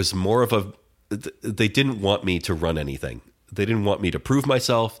 it was more of they didn't want me to run anything. They didn't want me to prove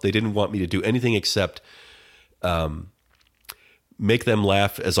myself. They didn't want me to do anything except, make them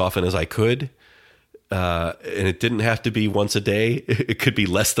laugh as often as I could. And it didn't have to be once a day. It could be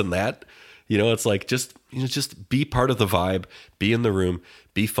less than that. It's like, just be part of the vibe, be in the room,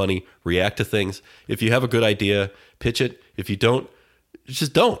 be funny, react to things. If you have a good idea, pitch it. If you don't,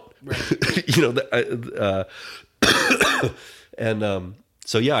 just don't. Right.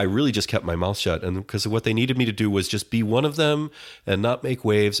 So yeah, I really just kept my mouth shut, and because what they needed me to do was just be one of them and not make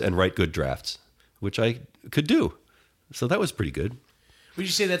waves and write good drafts, which I could do. So that was pretty good. Would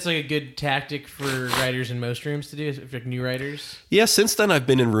you say that's a good tactic for writers in most rooms to do, if you're new writers? Yeah, since then I've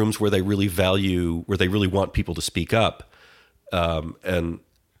been in rooms where they really want people to speak up.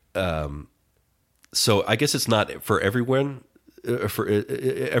 So I guess it's not for everyone.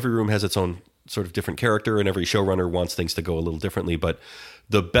 Every room has its own sort of different character, and every showrunner wants things to go a little differently. But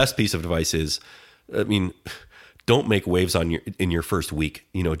the best piece of advice is, don't make waves in your first week.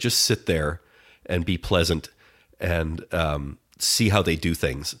 Just sit there and be pleasant and see how they do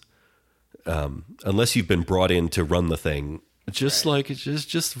things. Unless you've been brought in to run the thing, just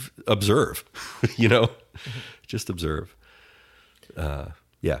observe. Just observe.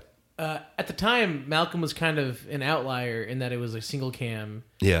 Yeah. At the time, Malcolm was kind of an outlier in that it was a single cam.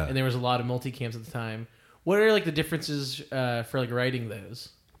 Yeah. And there was a lot of multicams at the time. What are the differences for writing those?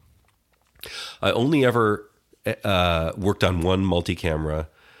 I only ever worked on one multi-camera,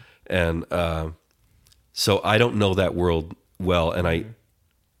 and so I don't know that world well. And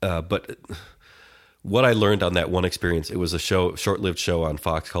but what I learned on that one experience, it was a short-lived show on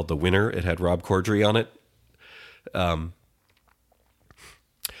Fox called The Winner. It had Rob Corddry on it. And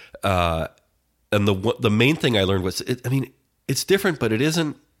the main thing I learned was, it's different, but it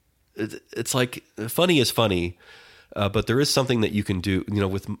isn't. It's like funny is funny, but there is something that you can do.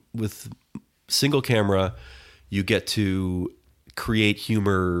 With single camera, you get to create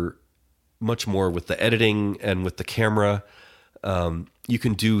humor much more with the editing and with the camera. You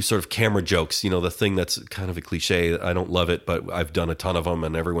can do sort of camera jokes. The thing that's kind of a cliche. I don't love it, but I've done a ton of them,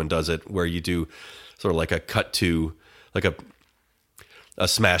 and everyone does it. Where you do sort of like a cut to, like a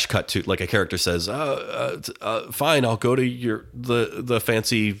smash cut to, like a character says, "Fine, I'll go to the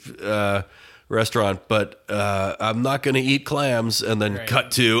fancy restaurant, but I'm not going to eat clams." And then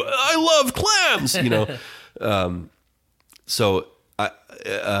cut to, "I love clams." So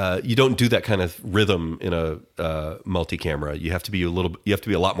you don't do that kind of rhythm in a multi-camera. You have to be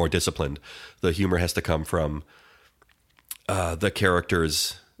a lot more disciplined. The humor has to come from the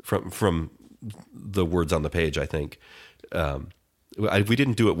characters, from the words on the page, I think. We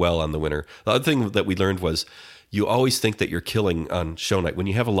didn't do it well on The Winner. The other thing that we learned was, you always think that you're killing on show night when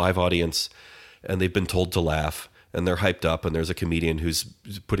you have a live audience and they've been told to laugh and they're hyped up, and there's a comedian who's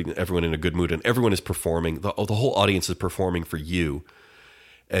putting everyone in a good mood, and everyone is performing. The whole audience is performing for you,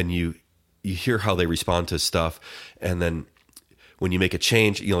 and you hear how they respond to stuff, and then when you make a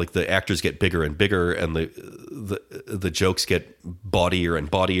change, like the actors get bigger and bigger, and the jokes get bawdier and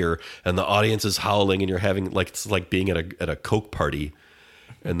bawdier, and the audience is howling, and you're having it's like being at a Coke party.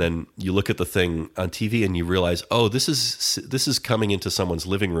 And then you look at the thing on TV and you realize, oh, this is coming into someone's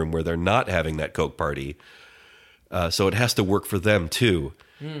living room where they're not having that Coke party. So it has to work for them too.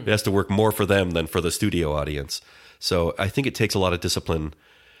 It has to work more for them than for the studio audience. So I think it takes a lot of discipline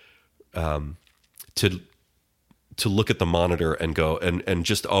to look at the monitor and go and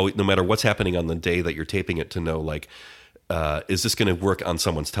just always, no matter what's happening on the day that you're taping it, to know is this going to work on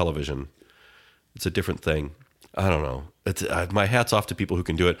someone's television? It's a different thing. I don't know. It's my hat's off to people who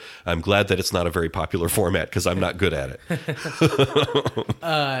can do it. I'm glad that it's not a very popular format because I'm not good at it.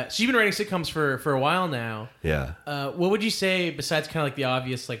 So you've been writing sitcoms for a while now. Yeah. What would you say, besides kind of the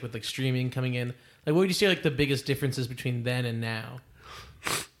obvious, with streaming coming in, what would you say the biggest differences between then and now?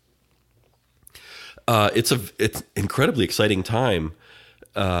 It's incredibly exciting time,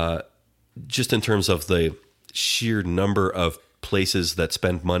 just in terms of the sheer number of places that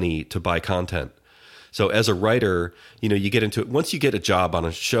spend money to buy content. So as a writer, you get into it. Once you get a job on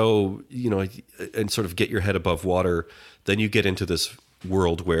a show, and sort of get your head above water, then you get into this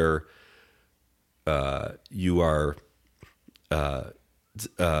world where you are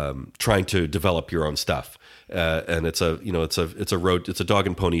trying to develop your own stuff. And it's a dog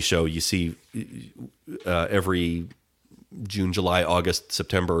and pony show. You see every June, July, August,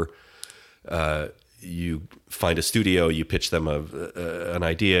 September, you find a studio, you pitch them an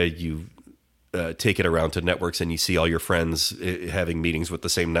idea, you take it around to networks, and you see all your friends having meetings with the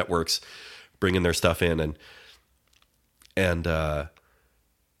same networks, bringing their stuff in, and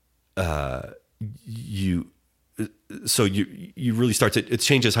you really start to, it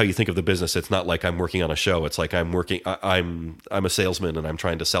changes how you think of the business. It's not like I'm working on a show. It's like I'm a salesman and I'm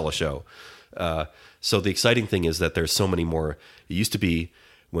trying to sell a show. So the exciting thing is that there's so many more. It used to be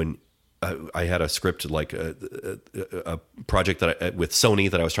when I had a script, a project with Sony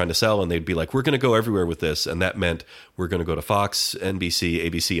that I was trying to sell, and they'd be like, we're going to go everywhere with this. And that meant we're going to go to Fox, NBC,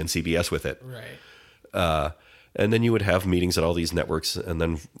 ABC, and CBS with it. Right. And then you would have meetings at all these networks, and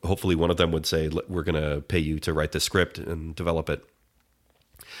then hopefully one of them would say, we're going to pay you to write the script and develop it.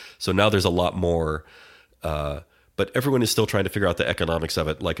 So now there's a lot more, but everyone is still trying to figure out the economics of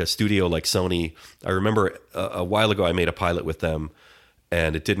it. Like a studio like Sony, I remember a while ago I made a pilot with them,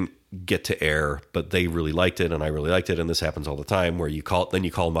 and it didn't get to air, but they really liked it, and I really liked it. And this happens all the time, where you call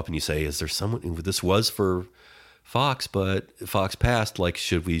them up and you say, is there someone, this was for Fox, but Fox passed,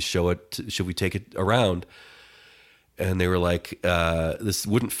 should we show it, should we take it around? And they were like, this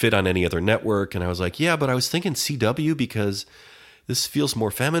wouldn't fit on any other network. And I was like, yeah, but I was thinking CW because this feels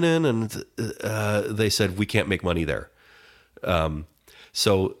more feminine. And they said, we can't make money there.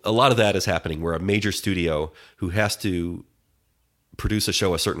 So a lot of that is happening, where a major studio who has to produce a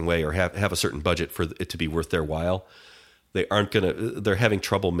show a certain way or have a certain budget for it to be worth their while, they're having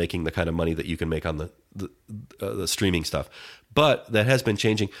trouble making the kind of money that you can make on the streaming stuff. But that has been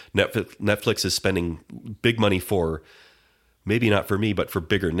changing. Netflix is spending big money for, maybe not for me, but for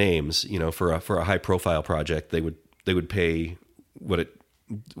bigger names. For a high profile project, they would pay what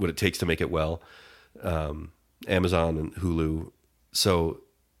it takes to make it well. Amazon and Hulu. So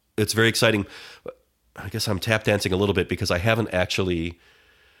it's very exciting. I guess I'm tap dancing a little bit because I've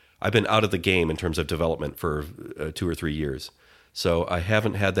been out of the game in terms of development for 2 or 3 years. So I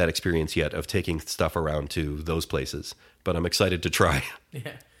haven't had that experience yet of taking stuff around to those places, but I'm excited to try.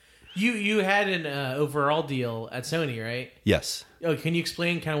 Yeah. You had an overall deal at Sony, right? Yes. Oh, can you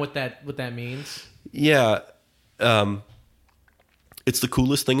explain kind of what that means? Yeah. It's the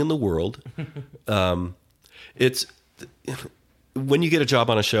coolest thing in the world. It's when you get a job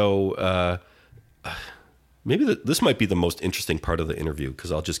on a show, maybe this might be the most interesting part of the interview,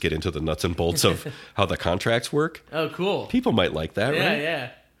 because I'll just get into the nuts and bolts of how the contracts work. Oh, cool. People might like that, yeah, right? Yeah.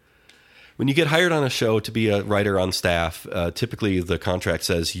 When you get hired on a show to be a writer on staff, typically the contract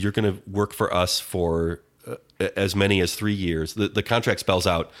says you're going to work for us for as many as 3 years. The contract spells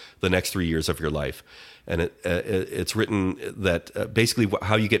out the next 3 years of your life. And it's written that basically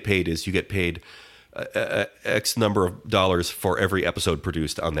how you get paid is you get paid X number of dollars for every episode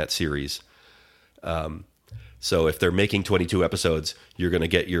produced on that series. So if they're making 22 episodes, you're going to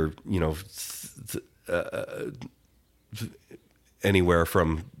get your, anywhere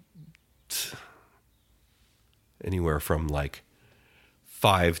from like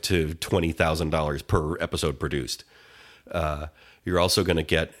 $5,000 to $20,000 per episode produced. You're also going to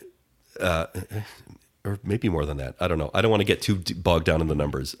get or maybe more than that. I don't know. I don't want to get too bogged down in the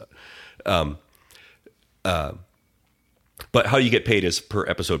numbers. But how you get paid is per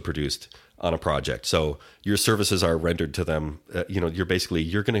episode produced on a project. So your services are rendered to them. You're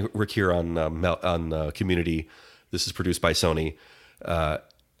going to work here on Community. This is produced by Sony.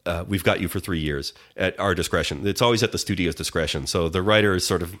 We've got you for 3 years at our discretion. It's always at the studio's discretion. So the writer is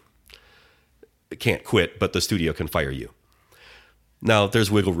sort of can't quit, but the studio can fire you. Now there's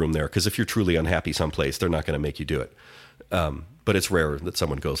wiggle room there, because if you're truly unhappy someplace, they're not going to make you do it. But it's rare that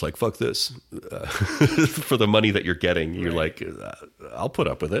someone goes like, fuck this. For the money that you're getting, you're like, I'll put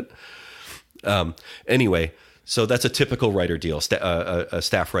up with it. Anyway, so that's a typical writer deal, a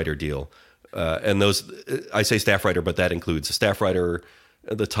staff writer deal. And those, I say staff writer, but that includes a staff writer.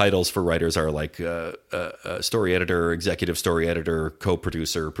 The titles for writers are like story editor, executive story editor,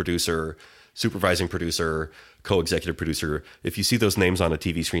 co-producer, producer, supervising producer, co-executive producer. If you see those names on a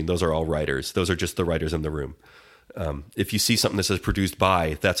TV screen, those are all writers. Those are just the writers in the room. If you see something that says produced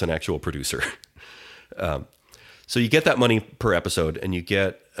by, that's an actual producer. So you get that money per episode, and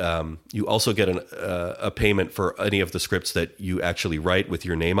you also get a payment for any of the scripts that you actually write with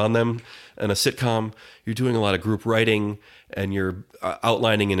your name on them. And a sitcom, you're doing a lot of group writing, and you're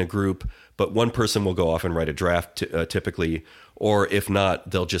outlining in a group, but one person will go off and write a draft typically, or if not,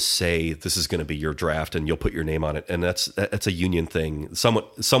 they'll just say this is going to be your draft, and you'll put your name on it. And that's a union thing.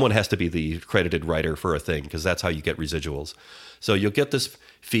 Someone has to be the credited writer for a thing, because that's how you get residuals. So you'll get this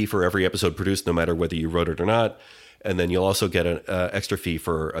fee for every episode produced, no matter whether you wrote it or not. And then you'll also get an extra fee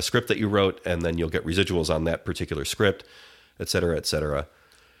for a script that you wrote, and then you'll get residuals on that particular script, et cetera, et cetera.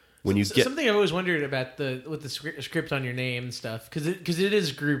 When you get something I've always wondered about with the script on your name and stuff, because it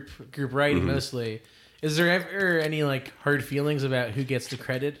is group writing mostly. Is there ever any like hard feelings about who gets the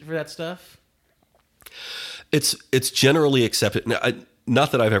credit for that stuff? It's generally accepted.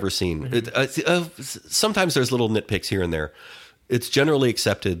 Not that I've ever seen. Sometimes there's little nitpicks here and there. It's generally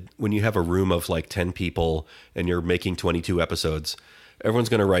accepted when you have a room of like 10 people and you're making 22 episodes. Everyone's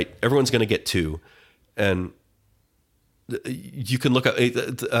going to get 2, and you can look at,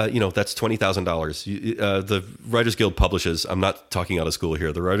 that's $20,000. The Writers Guild publishes, I'm not talking out of school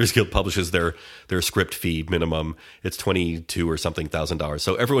here. The Writers Guild publishes their script fee minimum. It's $22 or something $1,000.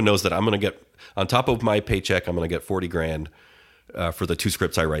 So everyone knows that I'm going to get, on top of my paycheck, I'm going to get $40,000 for the 2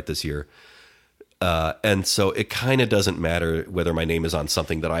 scripts I write this year. And so it kind of doesn't matter whether my name is on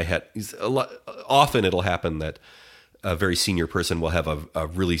something that I had. Often it'll happen that a very senior person will have a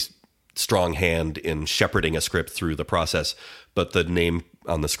really strong hand in shepherding a script through the process, but the name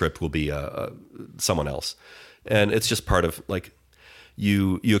on the script will be someone else. And it's just part of, like,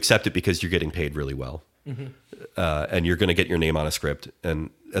 you accept it because you're getting paid really well. Mm-hmm. And you're going to get your name on a script. And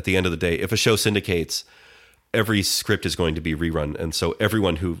at the end of the day, if a show syndicates, every script is going to be rerun, and so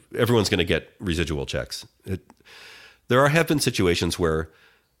everyone's going to get residual checks. There have been situations where,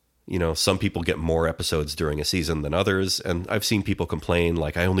 some people get more episodes during a season than others, and I've seen people complain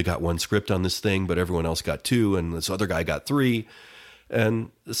like, I only got 1 script on this thing, but everyone else got 2, and this other guy got 3,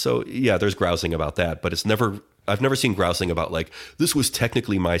 and so yeah, there's grousing about that. But I've never seen grousing about like, this was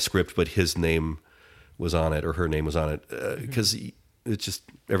technically my script, but his name was on it or her name was on it, because it's just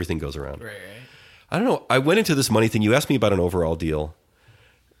everything goes around. Right. I don't know. I went into this money thing. You asked me about an overall deal,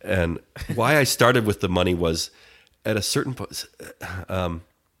 and why I started with the money was at a certain point.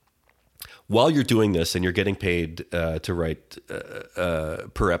 While you're doing this and you're getting paid to write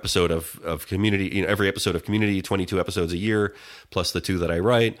per episode of Community, every episode of Community, 22 episodes a year, plus the 2 that I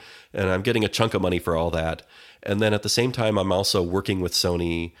write, and I'm getting a chunk of money for all that. And then at the same time, I'm also working with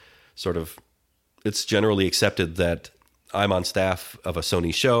Sony. Sort of, it's generally accepted that I'm on staff of a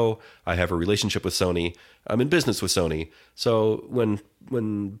Sony show. I have a relationship with Sony. I'm in business with Sony. So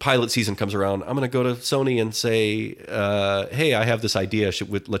when pilot season comes around, I'm going to go to Sony and say, hey, I have this idea.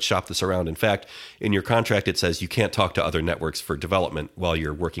 Let's shop this around. In fact, in your contract, it says you can't talk to other networks for development while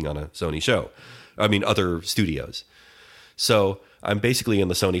you're working on a Sony show. Other studios. So I'm basically in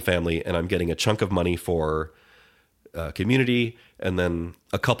the Sony family, and I'm getting a chunk of money for Community. And then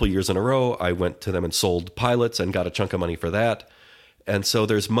a couple years in a row, I went to them and sold pilots and got a chunk of money for that. And so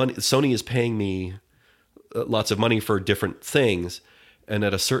there's money. Sony is paying me lots of money for different things. And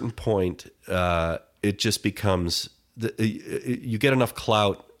at a certain point, it just becomes, you get enough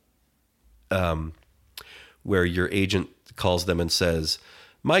clout where your agent calls them and says,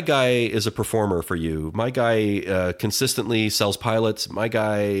 my guy is a performer for you. My guy consistently sells pilots. My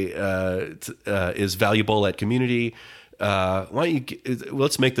guy is valuable at Community. Why don't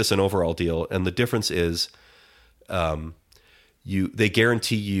let's make this an overall deal. And the difference is, they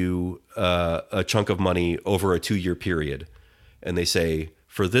guarantee you a chunk of money over a 2-year period, and they say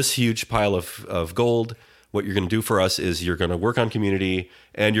for this huge pile of gold, what you're going to do for us is you're going to work on Community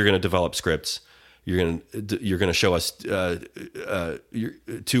and you're going to develop scripts. You're going to show us 2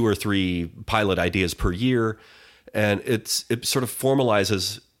 or 3 pilot ideas per year, and it sort of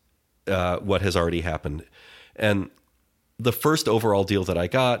formalizes what has already happened. And the first overall deal that I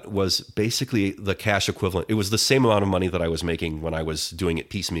got was basically the cash equivalent. It was the same amount of money that I was making when I was doing it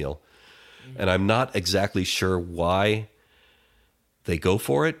piecemeal. And I'm not exactly sure why they go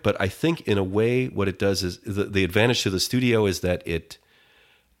for it, but I think in a way what it does is the advantage to the studio is that it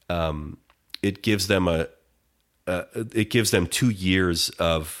gives them 2 years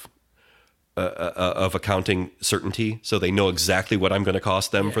of accounting certainty, so they know exactly what I'm going to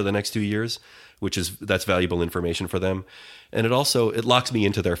cost them for the next 2 years, that's valuable information for them. And it locks me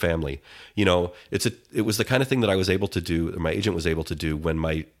into their family. You know, it was the kind of thing that I was able to do, or my agent was able to do when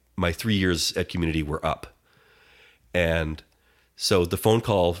my 3 years at Community were up. And so the phone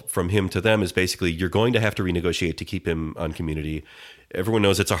call from him to them is basically, you're going to have to renegotiate to keep him on Community. Everyone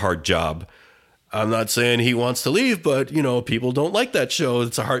knows it's a hard job. I'm not saying he wants to leave, but you know, people don't like that show.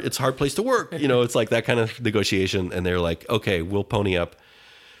 It's a hard place to work. You know, it's like that kind of negotiation. And they're like, okay, we'll pony up.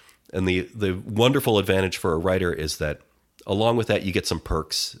 And the wonderful advantage for a writer is that along with that, you get some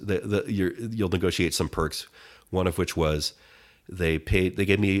perks. You'll negotiate some perks. One of which was they paid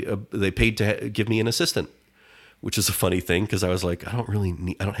to give me an assistant, which is a funny thing because I was like, I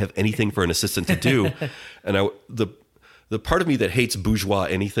don't have anything for an assistant to do. And the part of me that hates bourgeois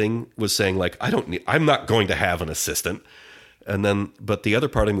anything was saying like, I'm not going to have an assistant. But the other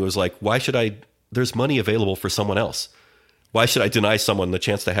part of me was like, there's money available for someone else. Why should I deny someone the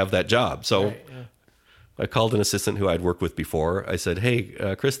chance to have that job? So I called an assistant who I'd worked with before. I said,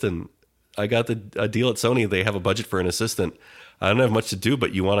 hey, Kristen, I got a deal at Sony. They have a budget for an assistant. I don't have much to do,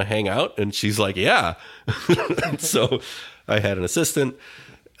 but you want to hang out? And she's like, yeah. So I had an assistant.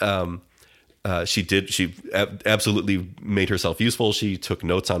 She absolutely made herself useful. She took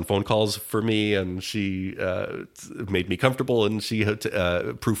notes on phone calls for me, and she made me comfortable, and she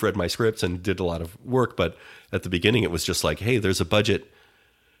proofread my scripts and did a lot of work. But at the beginning, it was just like, hey, there's a budget,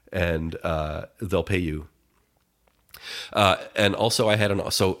 and they'll pay you. And also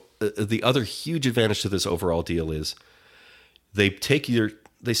the other huge advantage to this overall deal is they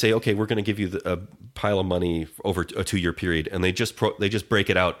say, okay, we're going to give you a pile of money over a 2-year period, and they just break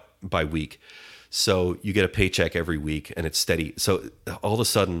it out by week. So you get a paycheck every week and it's steady. So all of a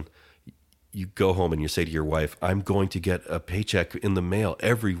sudden you go home and you say to your wife, I'm going to get a paycheck in the mail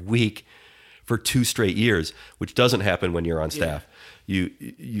every week for 2 straight years, which doesn't happen when you're on staff. The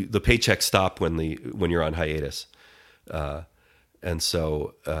paychecks stop when you're on hiatus. And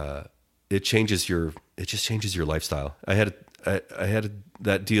so it just changes your lifestyle. I had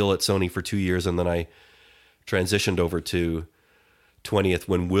that deal at Sony for 2 years, and then I transitioned over to 20th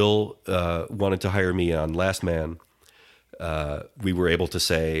when Will wanted to hire me on Last Man. We were able to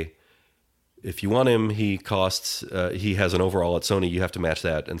say, if you want him, he has an overall at Sony, you have to match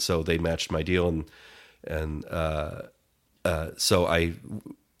that. And so they matched my deal, and so I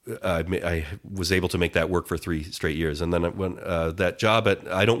was able to make that work for 3 straight years. And then when that job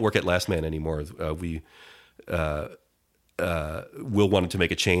I don't work at Last Man anymore. Will wanted to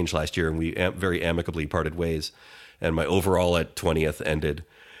make a change last year, and we very amicably parted ways. And my overall at 20th ended,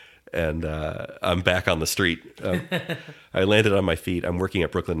 and I'm back on the street. I landed on my feet. I'm working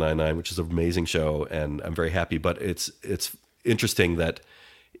at Brooklyn Nine-Nine, which is an amazing show, and I'm very happy. But it's interesting that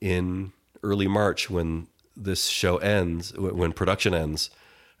in early March, when this show ends, when production ends,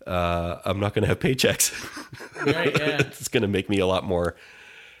 I'm not going to have paychecks. Right, yeah. It's going to make me a lot more.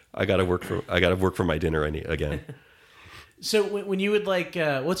 I got to work for my dinner again. So when you would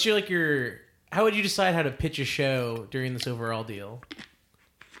what's your how would you decide how to pitch a show during this overall deal?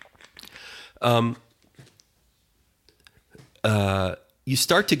 You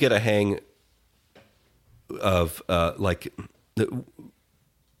start to get a hang of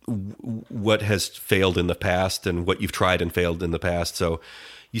what has failed in the past and what you've tried and failed in the past. So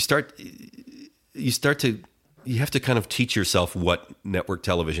you have to kind of teach yourself what network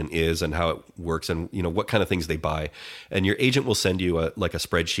television is and how it works, and what kind of things they buy. And your agent will send you a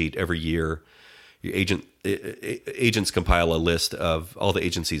spreadsheet every year. Your agents compile a list of all the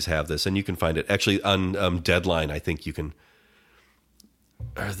agencies have this, and you can find it actually on Deadline. I think you can.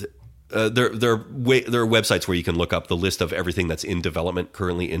 There are websites where you can look up the list of everything that's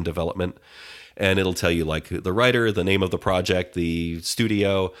currently in development, and it'll tell you like the writer, the name of the project, the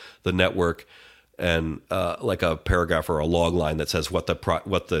studio, the network, and like a paragraph or a log line that says what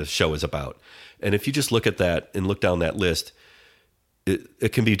the show is about. And if you just look at that and look down that list,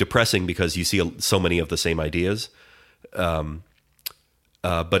 it can be depressing because you see so many of the same ideas.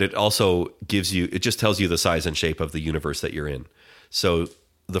 but it also it just tells you the size and shape of the universe that you're in. So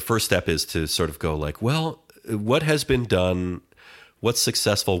the first step is to sort of go like, well, what has been done? What's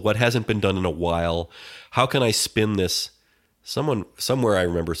successful? What hasn't been done in a while? How can I spin this? Somewhere I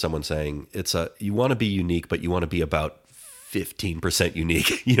remember someone saying you want to be unique, but you want to be about 15%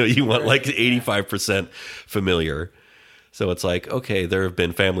 unique. You want like 85% familiar. So it's like, okay, there have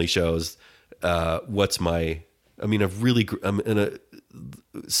been family shows. Some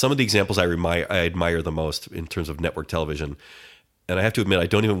of the examples I admire the most in terms of network television. And I have to admit, I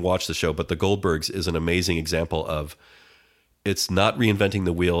don't even watch the show, but The Goldbergs is an amazing example of it's not reinventing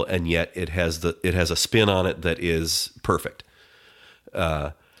the wheel, and yet it has a spin on it that is perfect.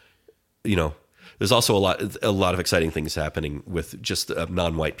 There's also a lot of exciting things happening with just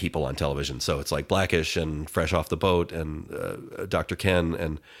non-white people on television. So it's like Blackish and Fresh Off the Boat and Dr. Ken,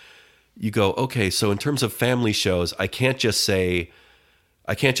 and you go, okay, so in terms of family shows, I can't just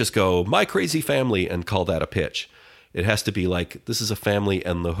go My Crazy Family and call that a pitch. It has to be like, this is a family,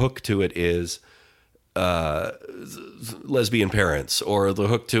 and the hook to it is lesbian parents, or the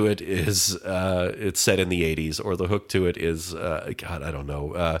hook to it is it's set in the 80s, or the hook to it is God, I don't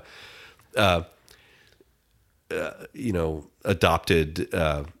know, adopted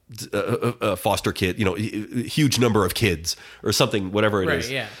foster kid, huge number of kids or something, whatever it is.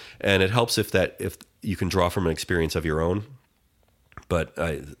 Yeah. And it helps if you can draw from an experience of your own. But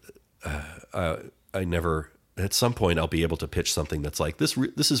I never. At some point, I'll be able to pitch something that's like this.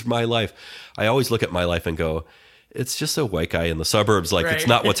 This is my life. I always look at my life and go, it's just a white guy in the suburbs. Like, it's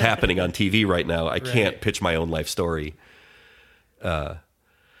not what's happening on TV right now. I can't pitch my own life story. But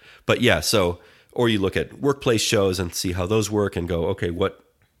yeah, or you look at workplace shows and see how those work and go, okay, what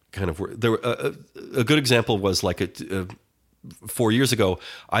kind of work? A good example was like 4 years ago,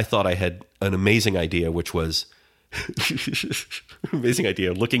 I thought I had an amazing idea, which was amazing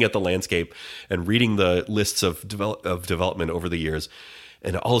idea, looking at the landscape and reading the lists of development over the years.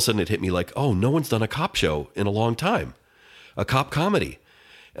 And all of a sudden it hit me like, oh, no one's done a cop show in a long time, a cop comedy.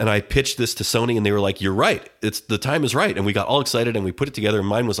 And I pitched this to Sony, and they were like, you're right. The time is right. And we got all excited, and we put it together. And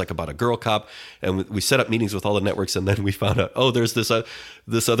mine was like about a girl cop. And we set up meetings with all the networks. And then we found out, oh, there's this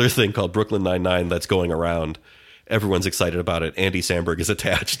other thing called Brooklyn Nine-Nine that's going around. Everyone's excited about it. Andy Samberg is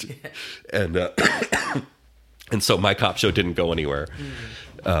attached. And and so my cop show didn't go anywhere.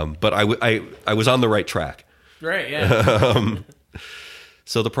 But I was on the right track. Right, yeah.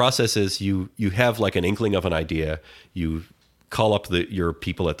 So the process is you have like an inkling of an idea. You call up your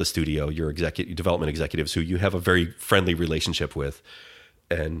people at the studio, your development executives who you have a very friendly relationship with,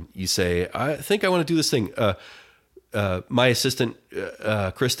 and you say, I think I want to do this thing. My assistant,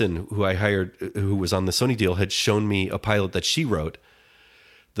 Kristen, who I hired, who was on the Sony deal, had shown me a pilot that she wrote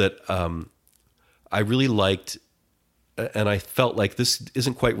that I really liked, and I felt like this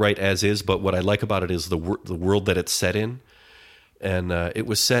isn't quite right as is, but what I like about it is the world that it's set in. And it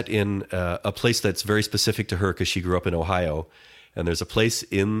was set in a place that's very specific to her because she grew up in Ohio. And there's a place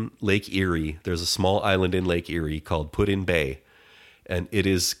in Lake Erie. There's a small island in Lake Erie called Put-in Bay. And it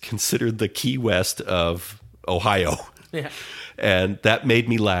is considered the Key West of Ohio. Yeah. And that made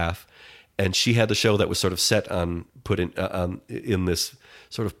me laugh. And she had the show that was sort of set on in this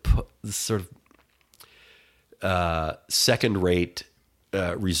sort of second-rate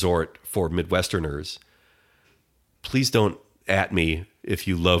resort for Midwesterners. Please don't at me if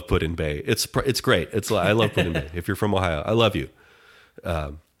you love Put-in Bay. It's great. I love Put-in Bay. If you're from Ohio, I love you.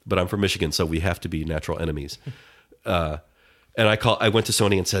 But I'm from Michigan, so we have to be natural enemies. And I went to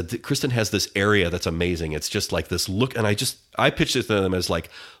Sony and said, Kristen has this area that's amazing. It's just like this look. And I pitched it to them as like,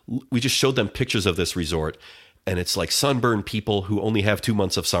 we just showed them pictures of this resort, and it's like sunburned people who only have 2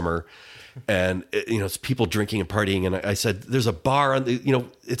 months of summer. And it's people drinking and partying. And I said, there's a bar on the,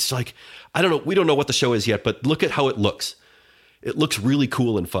 it's like, I don't know. We don't know what the show is yet, but look at how it looks. It looks really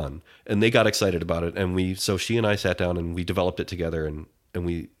cool and fun. And they got excited about it. And so she and I sat down and we developed it together, and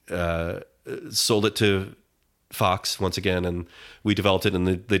we sold it to Fox once again. And we developed it, and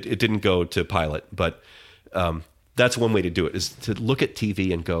it didn't go to pilot, but that's one way to do it, is to look at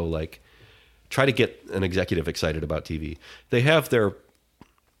TV and go like, try to get an executive excited about TV. They have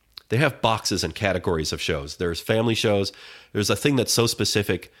boxes and categories of shows. There's family shows. There's a thing that's so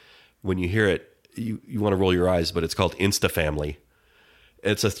specific, when you hear it, you want to roll your eyes, but it's called Insta Family.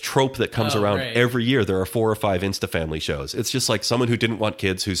 It's a trope that comes around every year. There are 4 or 5 Insta Family shows. It's just like someone who didn't want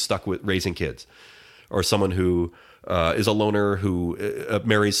kids who's stuck with raising kids, or someone who is a loner who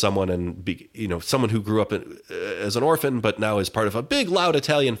marries someone, and someone who grew up as an orphan but now is part of a big loud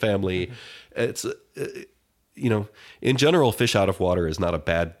Italian family. It's in general, fish out of water is not a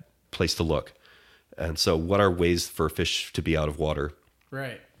bad place to look. And so what are ways for fish to be out of water?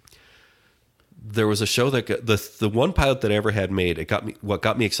 Right. There was a show that the one pilot that I ever had made. What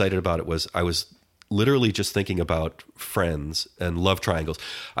got me excited about it was I was literally just thinking about friends and love triangles.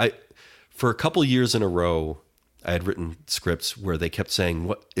 For a couple years in a row, I had written scripts where they kept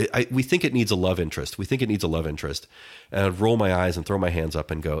saying, we think it needs a love interest. We think it needs a love interest. And I'd roll my eyes and throw my hands up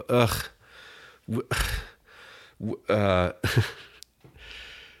and go, ugh.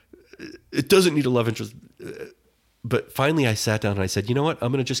 It doesn't need a love interest. But finally I sat down and I said, you know what?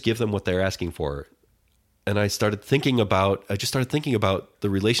 I'm going to just give them what they're asking for. And I just started thinking about the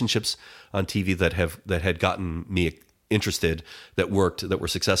relationships on TV that had gotten me interested, that worked, that were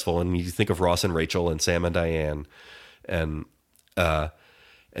successful. And you think of Ross and Rachel and Sam and Diane, and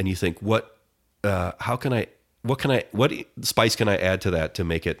you think, what spice can I add to that to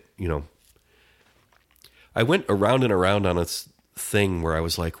make it, I went around and around on this thing where I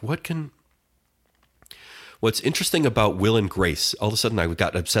was like, what's interesting about Will and Grace? All of a sudden I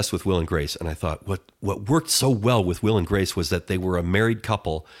got obsessed with Will and Grace, and I thought what worked so well with Will and Grace was that they were a married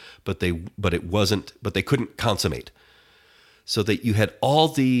couple, but they couldn't consummate. So that you had all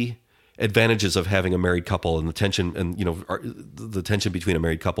the advantages of having a married couple and the tension between a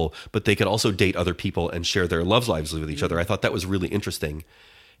married couple, but they could also date other people and share their love lives with each other. I thought that was really interesting.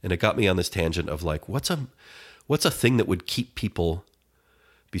 And it got me on this tangent of like, what's a thing that would keep people,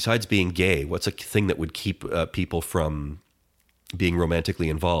 besides being gay, what's a thing that would keep people from being romantically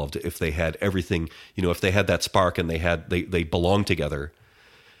involved if they had everything, if they had that spark and they belonged together.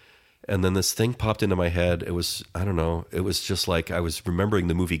 And then this thing popped into my head. It was, I don't know, it was just like I was remembering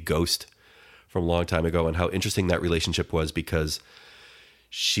the movie Ghost from a long time ago and how interesting that relationship was, because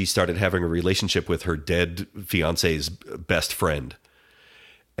she started having a relationship with her dead fiance's best friend.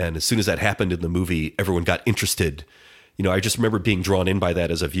 And as soon as that happened in the movie, everyone got interested. I just remember being drawn in by that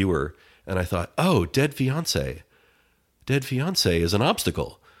as a viewer. And I thought, oh, dead fiance is an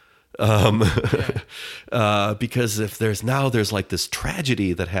obstacle. Because if there's like this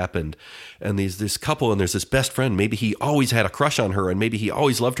tragedy that happened, and there's this couple and there's this best friend, maybe he always had a crush on her and maybe he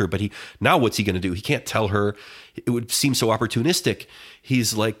always loved her, but now what's he going to do? He can't tell her. It would seem so opportunistic.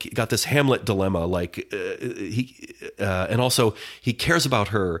 He's like got this Hamlet dilemma, and also he cares about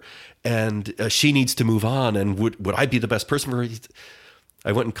her, and she needs to move on. And would I be the best person for her?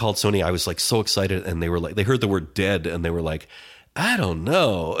 I went and called Sony. I was like so excited, and they were like, they heard the word dead, and they were like, I don't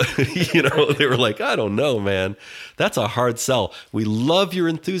know. They were like, I don't know, man. That's a hard sell. We love your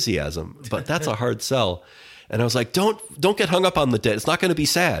enthusiasm, but that's a hard sell. And I was like, don't get hung up on the dead. It's not going to be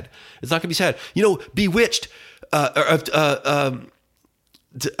sad. It's not going to be sad. Bewitched. What's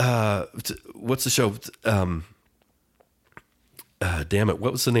the show? Damn it.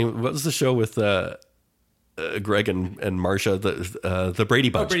 What was the name? What was the show with Greg and Marsha, the Brady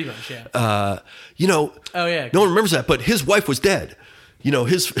Bunch? Brady Bunch, yeah. Oh yeah. No one remembers that, but his wife was dead.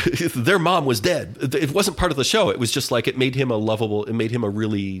 Their mom was dead. It wasn't part of the show. It was just like it made him a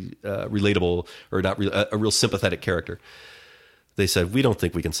really relatable, or not a real sympathetic character. They said, we don't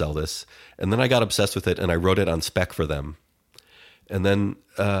think we can sell this. And then I got obsessed with it and I wrote it on spec for them. And then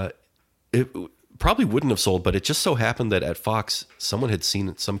it probably wouldn't have sold, but it just so happened that at Fox, someone had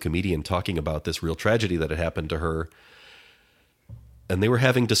seen some comedian talking about this real tragedy that had happened to her. And they were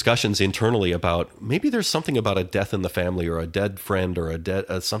having discussions internally about maybe there's something about a death in the family or a dead friend or a dead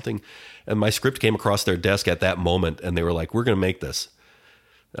something. And my script came across their desk at that moment, and they were like, we're going to make this.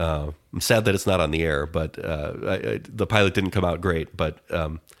 I'm sad that it's not on the air, but the pilot didn't come out great. But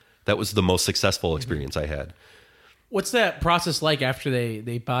that was the most successful experience I had. What's that process like after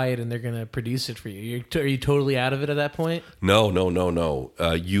they buy it and they're going to produce it for you? Are you totally out of it at that point? No.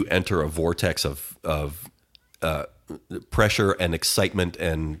 You enter a vortex of pressure and excitement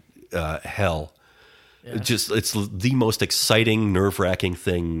and hell. Yeah. It's the most exciting, nerve-wracking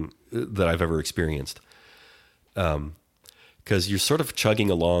thing that I've ever experienced. Because you're sort of chugging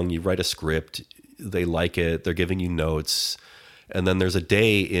along. You write a script. They like it. They're giving you notes. And then there's a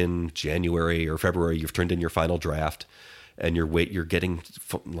day in January or February, you've turned in your final draft, and you're getting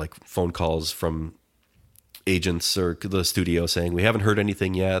phone calls from agents or the studio saying, we haven't heard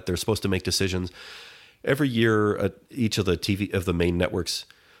anything yet. They're supposed to make decisions. Every year, each of the main networks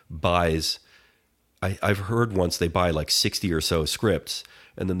buys. I've heard once they buy like 60 or so scripts,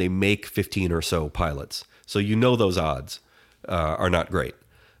 and then they make 15 or so pilots. So those odds are not great.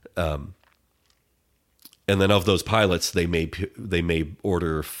 And then of those pilots, they may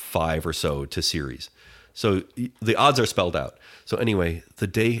order 5 or so to series. So the odds are spelled out. So anyway, the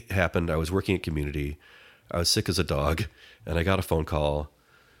day happened. I was working at Community. I was sick as a dog, and I got a phone call.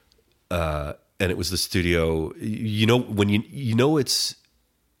 And it was the studio. When it's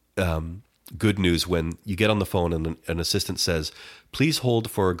good news when you get on the phone and an assistant says, please hold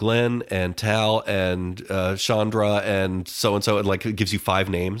for Glenn and Tal and Chandra and so-and-so, and like it gives you 5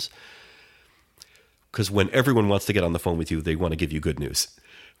 names. Because when everyone wants to get on the phone with you, they want to give you good news.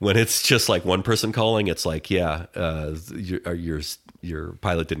 When it's just like one person calling, it's like, your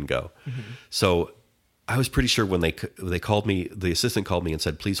pilot didn't go. Mm-hmm. So I was pretty sure when they called me, the assistant called me and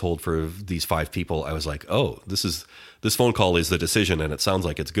said, please hold for these 5 people. I was like, oh, this phone call is the decision, and it sounds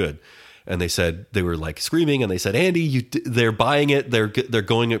like it's good. And they said, they were like screaming, and they said, Andy, they're buying it. They're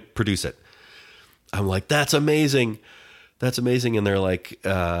going to produce it. I'm like, that's amazing. That's amazing. And they're like,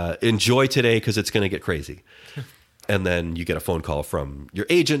 enjoy today because it's going to get crazy. And then you get a phone call from your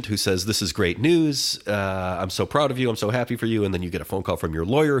agent who says, this is great news. I'm so proud of you. I'm so happy for you. And then you get a phone call from your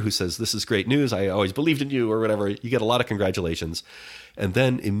lawyer who says, this is great news. I always believed in you, or whatever. You get a lot of congratulations. And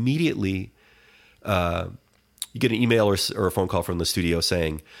then immediately you get an email or a phone call from the studio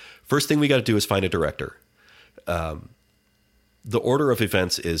saying, first thing we got to do is find a director. The order of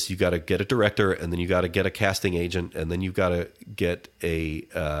events is you got to get a director, and then you got to get a casting agent, and then you've got to get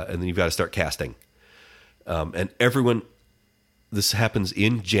and then you've got to start casting. And everyone, this happens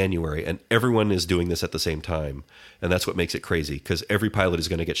in January, and everyone is doing this at the same time. And that's what makes it crazy, because every pilot is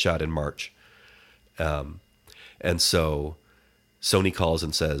going to get shot in March. And so Sony calls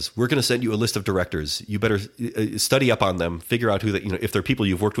and says, we're going to send you a list of directors. You better study up on them, figure out who if they're people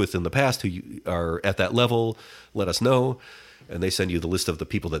you've worked with in the past who are at that level, let us know. And they send you the list of the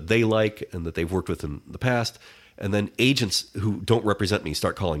people that they like and that they've worked with in the past. And then agents who don't represent me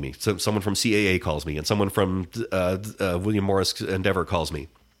start calling me. So someone from CAA calls me, and someone from William Morris Endeavor calls me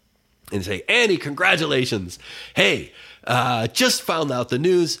and say, Andy, congratulations. Hey, just found out the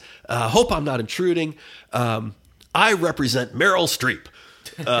news. Hope I'm not intruding. I represent Meryl Streep.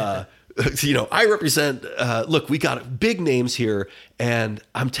 I represent, look, we got big names here. And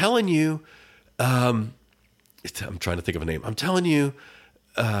I'm telling you, I'm trying to think of a name. I'm telling you,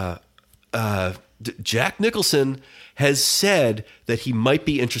 Jack Nicholson has said that he might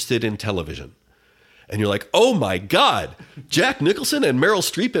be interested in television. And you're like, oh my God, Jack Nicholson and Meryl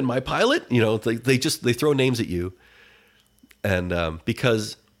Streep in my pilot? They throw names at you. And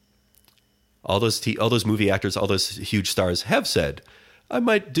because all those movie actors, all those huge stars have said, I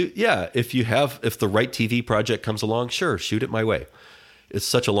might do, if the right TV project comes along, sure, shoot it my way. It's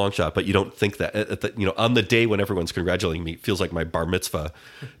such a long shot, but you don't think that, on the day when everyone's congratulating me, it feels like my bar mitzvah.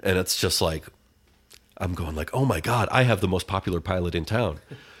 And it's just like, I'm going like, oh my God, I have the most popular pilot in town.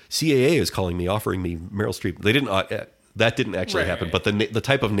 CAA is calling me, offering me Meryl Streep. They didn't, that didn't actually happen, right. But the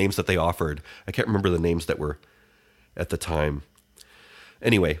type of names that they offered, I can't remember the names that were at the time.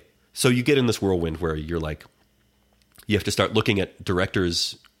 Anyway, so you get in this whirlwind where you're like, you have to start looking at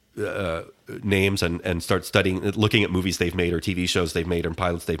directors' names and start looking at movies they've made or TV shows they've made or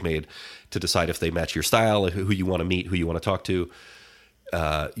pilots they've made to decide if they match your style, who you want to meet, who you want to talk to.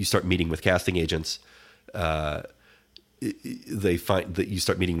 You start meeting with casting agents. They find that you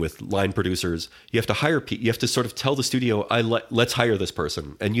start meeting with line producers. You have to hire people. You have to sort of tell the studio, let's hire this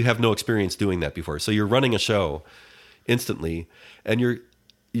person. And you have no experience doing that before. So you're running a show instantly, and you're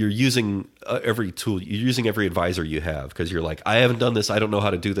using every tool. You're using every advisor you have, because you're like, I haven't done this. I don't know how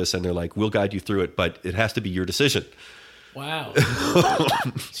to do this. And they're like, we'll guide you through it, but it has to be your decision. Wow.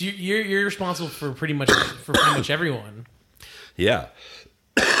 So you're responsible for pretty much everyone. Yeah.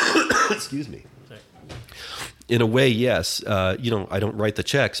 Excuse me. Sorry. In a way, yes. I don't write the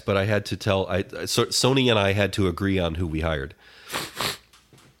checks, but I had to Sony and I had to agree on who we hired.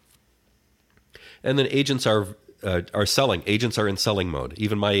 And then agents are selling. Agents are in selling mode.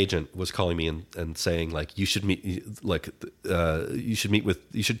 Even my agent was calling me and saying, like, you should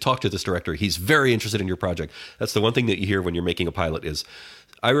talk to this director. He's very interested in your project. That's the one thing that you hear when you're making a pilot is,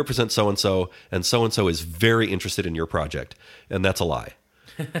 I represent so-and-so, and so-and-so is very interested in your project. And that's a lie.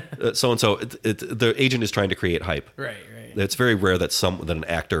 So-and-so, the agent is trying to create hype. Right. It's very rare that an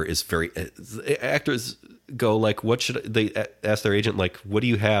actor is very... Actors go like, what should... They ask their agent, like, what do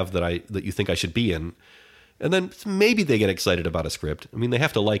you have that you think I should be in? And then maybe they get excited about a script. I mean, they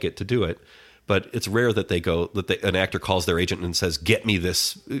have to like it to do it. But it's rare that an actor calls their agent and says, get me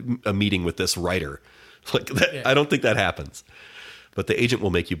a meeting with this writer. Like that, yeah. I don't think that happens. But the agent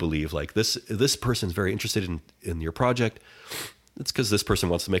will make you believe, like, this person's very interested in your project. It's because this person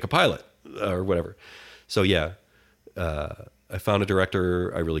wants to make a pilot or whatever. So, yeah, I found a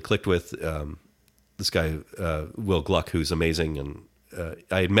director I really clicked with. This guy, Will Gluck, who's amazing. And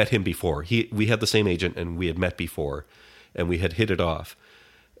I had met him before. We had the same agent, and we had met before, and we had hit it off.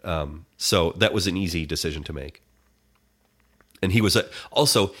 So that was an easy decision to make. And he was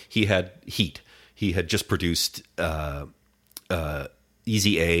also, he had Heat. He had just produced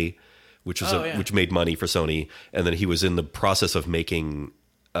Easy A, which was yeah. which made money for Sony, and then he was in the process of making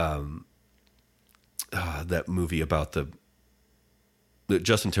that movie about the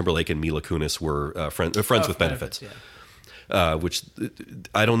Justin Timberlake and Mila Kunis were friends with benefits. Yeah. Which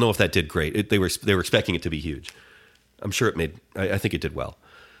I don't know if that did great. They were expecting it to be huge. I'm sure it made. I think it did well.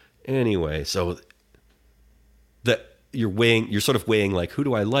 Anyway, so that you're sort of weighing like, who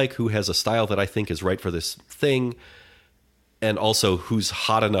do I like? Who has a style that I think is right for this thing? And also who's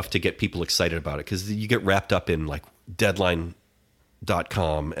hot enough to get people excited about it? Because you get wrapped up in like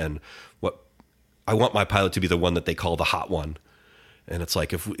Deadline.com and what I want my pilot to be the one that they call the hot one. And it's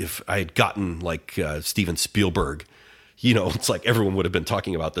like if I had gotten like Steven Spielberg, you know, it's like everyone would have been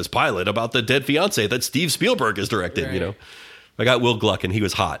talking about this pilot about the dead fiance that Steve Spielberg is directing. Right. You know, I got Will Gluck and he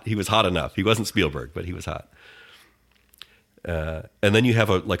was hot. He was hot enough. He wasn't Spielberg, but he was hot. And then you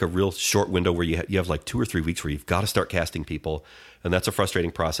have a real short window where you have like 2 or 3 weeks where you've got to start casting people, and that's a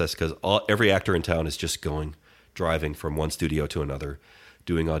frustrating process because every actor in town is just driving from one studio to another,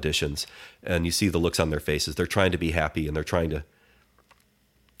 doing auditions, and you see the looks on their faces. They're trying to be happy and they're trying to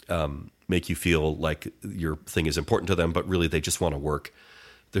make you feel like your thing is important to them, but really they just want to work.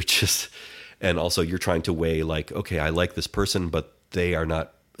 And also you're trying to weigh like, okay, I like this person, but they're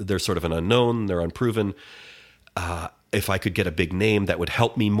sort of an unknown, they're unproven. If I could get a big name, that would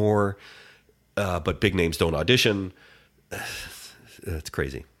help me more. But big names don't audition. It's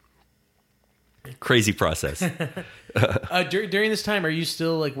crazy. Crazy process. During this time, are you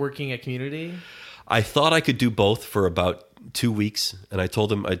still like working at Community? I thought I could do both for about 2 weeks, and I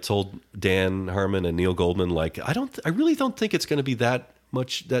told Dan Harmon and Neil Goldman, like, I really don't think it's going to be that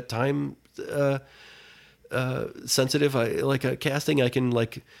much that time sensitive. Casting, I can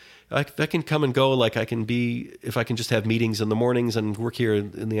come and go. Like if I can just have meetings in the mornings and work here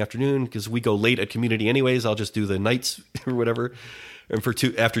in the afternoon, because we go late at Community anyways, I'll just do the nights or whatever. And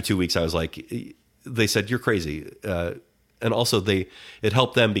after 2 weeks, I was like, they said, you're crazy. And also it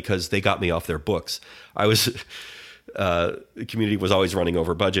helped them because they got me off their books. Community was always running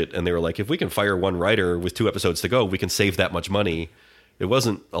over budget, and they were like, if we can fire one writer with 2 episodes to go, we can save that much money. It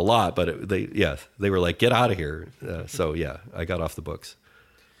wasn't a lot, but they were like, get out of here. So yeah, I got off the books.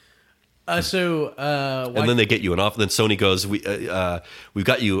 And then they get you an office. Then Sony goes, we've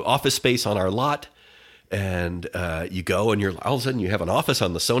got you office space on our lot, and you go, and you're all of a sudden you have an office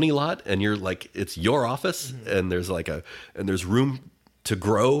on the Sony lot, and you're like, it's your office, and there's room to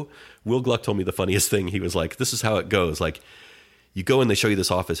grow. Will Gluck told me the funniest thing. He was like, this is how it goes. Like, you go and they show you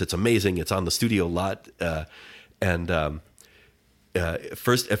this office. It's amazing. It's on the studio lot, at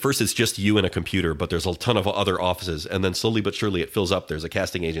first it's just you and a computer, but there's a ton of other offices, and then slowly but surely it fills up. There's a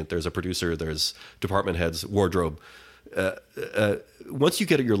casting agent, there's a producer, there's department heads, wardrobe. Once you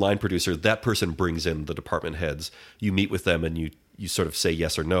get your line producer, that person brings in the department heads. You meet with them and you sort of say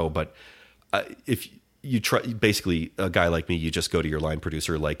yes or no. But if you try, basically a guy like me, you just go to your line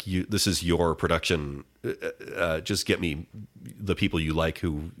producer, like, this is your production. Just get me the people you like,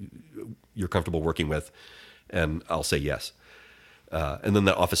 who you're comfortable working with, and I'll say yes. And then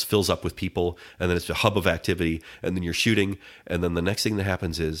the office fills up with people, and then it's a hub of activity, and then you're shooting, and then the next thing that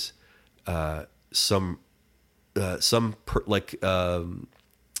happens is some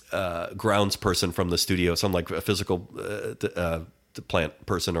grounds person from the studio, some like a physical plant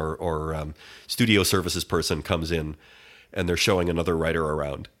person or studio services person comes in, and they're showing another writer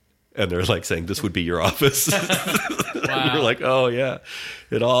around, and they're like saying, this would be your office. And you're like, oh yeah,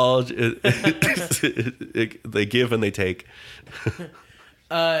 they give and they take.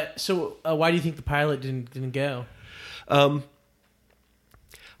 So why do you think the pilot didn't go?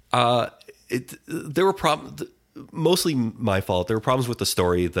 There were problems, mostly my fault. There were problems with the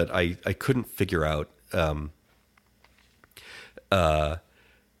story that I couldn't figure out.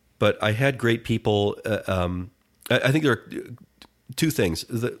 But I had great people. I think there are 2 things.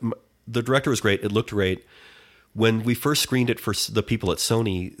 The director was great. It looked great. When we first screened it for the people at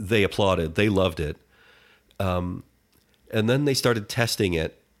Sony, they applauded. They loved it. And then they started testing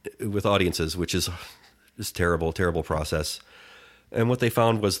it with audiences, which is just terrible, terrible process. And what they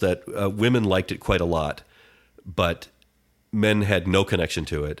found was that women liked it quite a lot, but men had no connection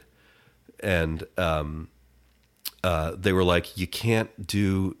to it. And they were like, you can't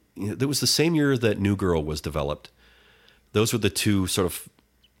do... It was the same year that New Girl was developed. Those were the 2 sort of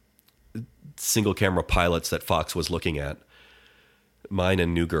single camera pilots that Fox was looking at, mine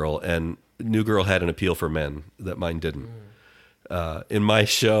and New Girl. And New Girl had an appeal for men that mine didn't. In my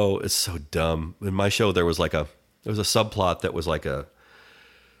show, it's so dumb. In my show, there was a subplot that was like a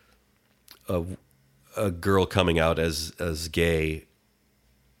girl coming out as gay,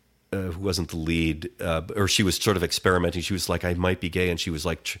 who wasn't the lead, or she was sort of experimenting. She was like, I might be gay, and she was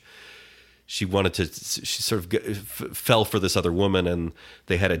like, she sort of fell for this other woman, and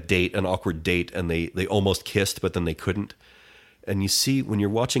they had an awkward date, and they almost kissed, but then they couldn't. And you see, when you're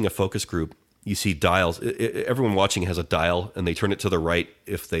watching a focus group, you see dials. Everyone watching has a dial, and they turn it to the right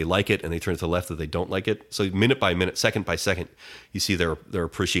if they like it, and they turn it to the left if they don't like it. So minute by minute, second by second, you see their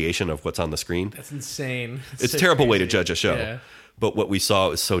appreciation of what's on the screen. That's insane. It's a terrible way to judge a show. Yeah. But what we saw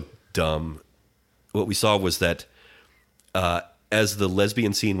was so dumb. What we saw was that as the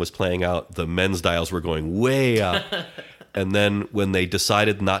lesbian scene was playing out, the men's dials were going way up. And then when they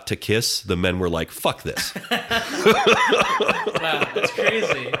decided not to kiss, the men were like, fuck this. Wow, that's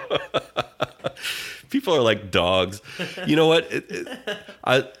crazy. People are like dogs. You know what?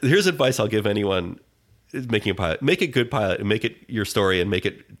 Here's advice I'll give anyone making a pilot. Make a good pilot and make it your story and make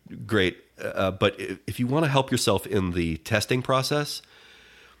it great. But if you want to help yourself in the testing process,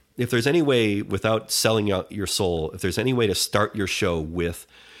 if there's any way, without selling out your soul, if there's any way to start your show with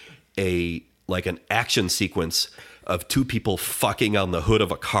an action sequence of two people fucking on the hood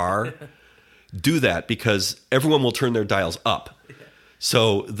of a car, do that, because everyone will turn their dials up.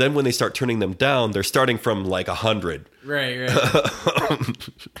 So then when they start turning them down, they're starting from like 100. Right.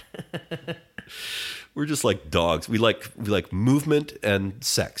 We're just like dogs. We like movement and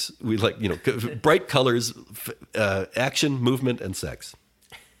sex. We like, bright colors, action, movement, and sex.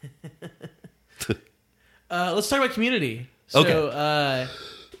 Let's talk about Community. So, okay.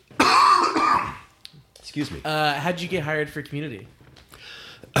 Excuse me. How'd you get hired for Community?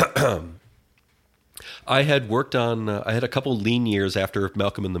 I had worked on, I had a couple lean years after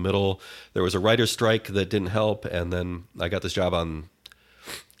Malcolm in the Middle. There was a writer's strike that didn't help, and then I got this job on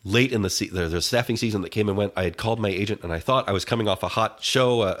late in the staffing season that came and went. I had called my agent, and I thought I was coming off a hot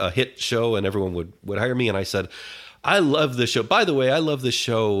show, a hit show, and everyone would hire me. And I said, I love this show. By the way, I love this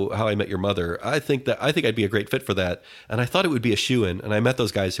show, How I Met Your Mother. I think I'd be a great fit for that. And I thought it would be a shoo-in. And I met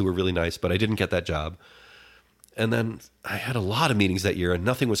those guys who were really nice, but I didn't get that job. And then I had a lot of meetings that year, and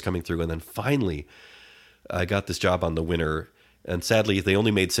nothing was coming through. And then finally, I got this job on The Winner. And sadly, they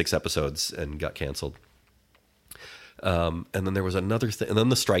only made 6 episodes and got canceled. And then there was another thing. And then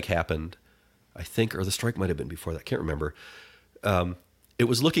the strike happened, I think, or the strike might have been before that. I can't remember. It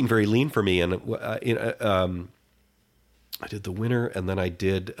was looking very lean for me. And I did The Winner, and then I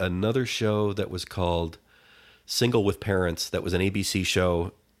did another show that was called Single with Parents. That was an ABC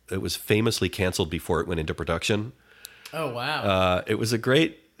show. It was famously canceled before it went into production. Oh, wow. It was a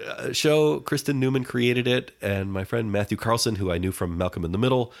great show. Kristen Newman created it, and my friend Matthew Carlson, who I knew from Malcolm in the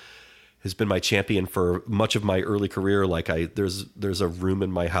Middle, has been my champion for much of my early career. There's a room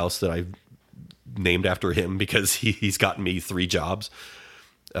in my house that I've named after him because he's gotten me 3 jobs.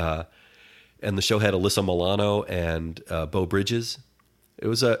 And the show had Alyssa Milano and Beau Bridges. It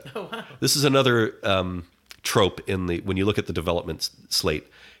was This is another trope when you look at the development slate.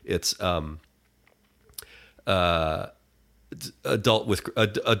 It's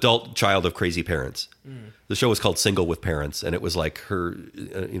adult child of crazy parents. The show was called Single with Parents, and it was like her,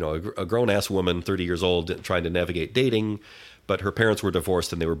 a grown ass woman, 30 years old, trying to navigate dating, but her parents were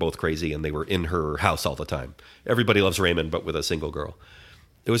divorced and they were both crazy, and they were in her house all the time. Everybody Loves Raymond, but with a single girl.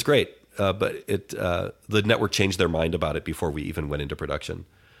 It was great. But the network changed their mind about it before we even went into production.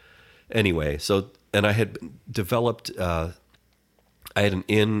 Anyway, and I had developed, I had an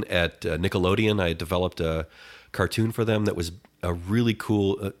in at Nickelodeon. I had developed a cartoon for them that was a really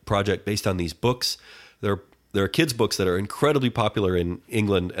cool project based on these books. There are kids' books that are incredibly popular in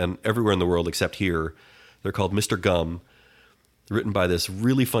England and everywhere in the world except here. They're called Mr. Gum, written by this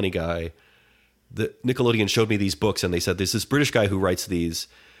really funny guy. The Nickelodeon showed me these books, and they said, "There's this British guy who writes these.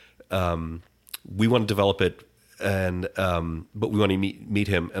 We want to develop it, and but we want to meet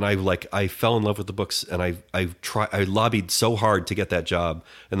him." And I fell in love with the books, and I lobbied so hard to get that job.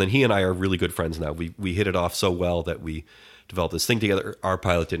 And then he and I are really good friends now. We hit it off so well that we developed this thing together. Our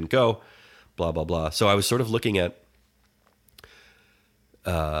pilot didn't go, blah blah blah. So I was sort of looking at.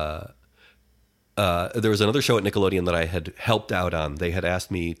 There was another show at Nickelodeon that I had helped out on. They had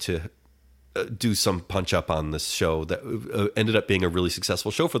asked me to do some punch up on this show that ended up being a really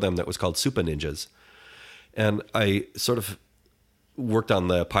successful show for them that was called Super Ninjas. And I sort of worked on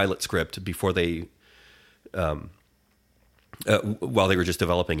the pilot script before they, while they were just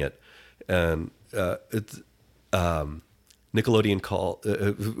developing it. And Nickelodeon called,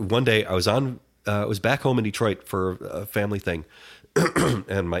 one day I was back home in Detroit for a family thing.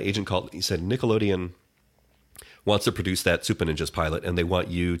 And my agent called, he said, Nickelodeon wants to produce that Super Ninjas pilot, and they want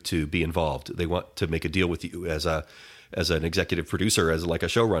you to be involved. They want to make a deal with you as an executive producer, as like a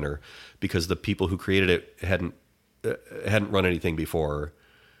showrunner, because the people who created it hadn't run anything before.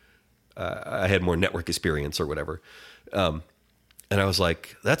 I had more network experience or whatever. And I was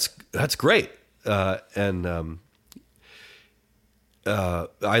like, that's great. I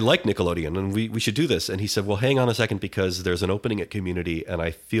like Nickelodeon and we should do this. And he said, well, hang on a second, because there's an opening at Community and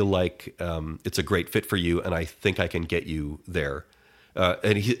I feel like it's a great fit for you and I think I can get you there.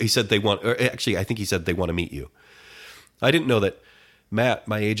 And he said they want, or actually, I think he said they want to meet you. I didn't know that Matt,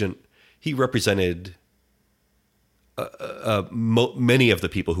 my agent, he represented many of the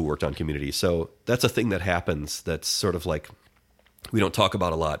people who worked on Community. So that's a thing that happens that's sort of like, we don't talk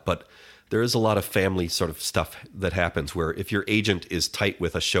about a lot, but there is a lot of family sort of stuff that happens where if your agent is tight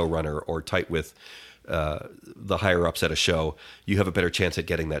with a showrunner or tight with the higher ups at a show, you have a better chance at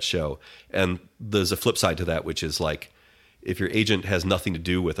getting that show. And there's a flip side to that, which is like, if your agent has nothing to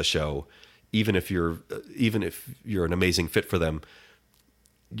do with a show, even if you're an amazing fit for them,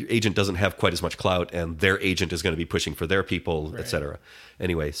 your agent doesn't have quite as much clout, and their agent is going to be pushing for their people, right, et cetera.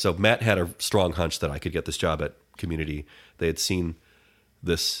 Anyway, so Matt had a strong hunch that I could get this job at Community. They had seen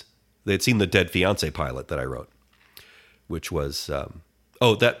the Dead Fiancé pilot that I wrote, which was that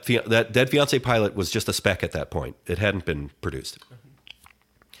Dead Fiancé pilot was just a spec at that point. It hadn't been produced.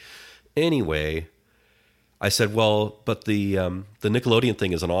 Anyway, I said, well, but the Nickelodeon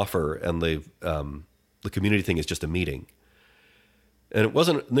thing is an offer, and the Community thing is just a meeting. And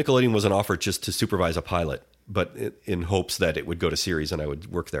Nickelodeon was an offer just to supervise a pilot, but in hopes that it would go to series and I would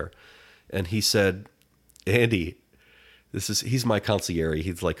work there. And he said, Andy, he's my consigliere.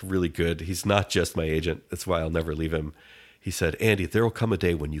 He's like really good. He's not just my agent. That's why I'll never leave him. He said, Andy, there will come a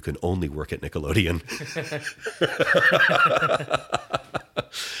day when you can only work at Nickelodeon.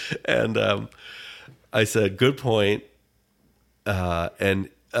 And I said, good point.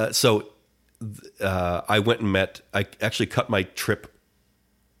 So I went and I actually cut my trip.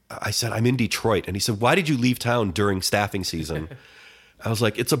 I said, I'm in Detroit. And he said, why did you leave town during staffing season? I was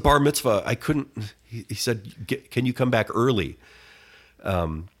like, it's a bar mitzvah. I couldn't. He said, can you come back early?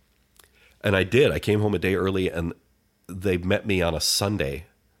 And I did. I came home a day early, and they met me on a Sunday.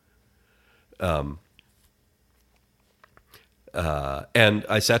 And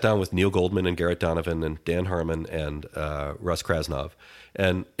I sat down with Neil Goldman and Garrett Donovan and Dan Harmon and Russ Krasnov.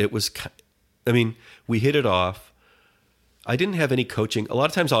 And it was, we hit it off. I didn't have any coaching. A lot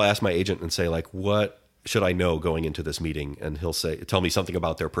of times I'll ask my agent and say, like, what should I know going into this meeting? And he'll tell me something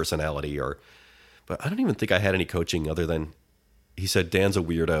about their personality, but I don't even think I had any coaching other than he said, Dan's a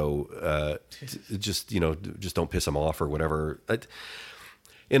weirdo. Just don't piss him off or whatever.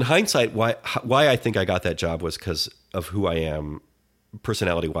 In hindsight, why I think I got that job was because of who I am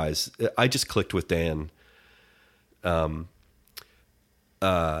personality wise. I just clicked with Dan.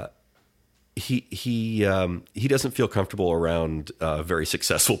 He doesn't feel comfortable around very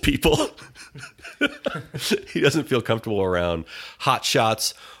successful people. He doesn't feel comfortable around hot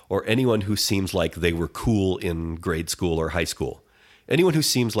shots or anyone who seems like they were cool in grade school or high school. Anyone who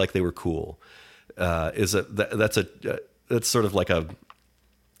seems like they were cool that's sort of like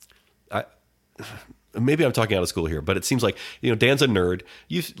maybe I'm talking out of school here, but it seems like, Dan's a nerd.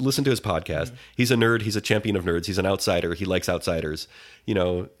 You listen to his podcast. Mm-hmm. He's a nerd. He's a champion of nerds. He's an outsider. He likes outsiders. He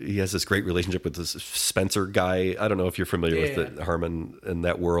has this great relationship with this Spencer guy. I don't know if you're familiar with the Harmon and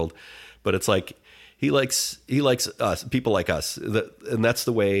that world, but it's like, he likes us, people like us. And that's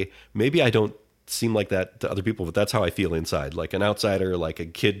the way, maybe I don't seem like that to other people, but that's how I feel inside. Like an outsider, like a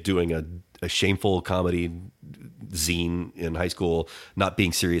kid doing a shameful comedy zine in high school, not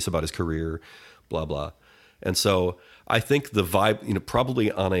being serious about his career, blah blah. And so I think the vibe,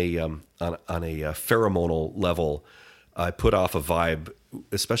 probably on a pheromonal level, I put off a vibe,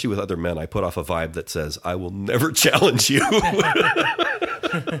 especially with other men. I put off a vibe that says, "I will never challenge you."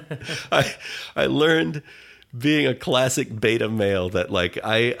 I learned being a classic beta male that like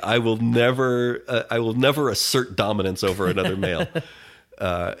I will never assert dominance over another male.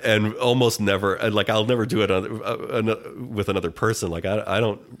 And almost never, like I'll never do it with another person. Like I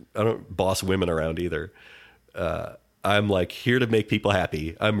don't boss women around either. I'm like here to make people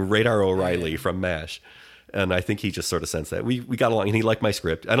happy. I'm Radar O'Reilly from MASH, and I think he just sort of sensed that. We got along, and he liked my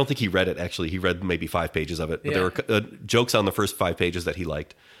script. I don't think he read it actually. He read maybe 5 pages of it, but there were jokes on the first 5 pages that he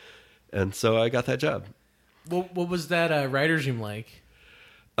liked, and so I got that job. What was that writer's room like?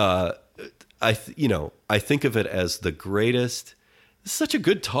 I think of it as the greatest. This is such a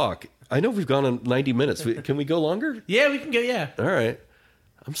good talk. I know we've gone on 90 minutes. Can we go longer? Yeah, we can go, yeah. All right.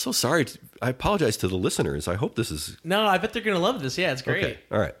 I'm so sorry. I apologize to the listeners. I hope this is... No, I bet they're going to love this. Yeah, it's great. Okay.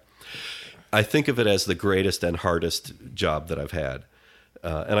 All right. I think of it as the greatest and hardest job that I've had.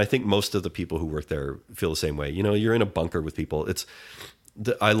 And I think most of the people who work there feel the same way. You're in a bunker with people.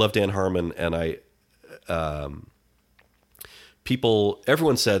 I love Dan Harmon, and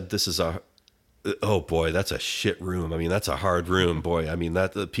everyone said this is oh boy, that's a shit room. I mean, that's a hard room, boy. I mean,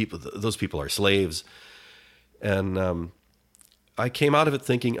 those people are slaves. And I came out of it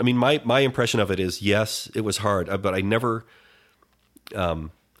thinking, I mean, my impression of it is, yes, it was hard, but I never,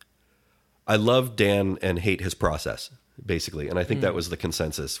 I love Dan and hate his process, basically. And I think that was the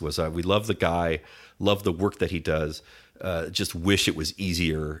consensus, was we love the guy, love the work that he does, just wish it was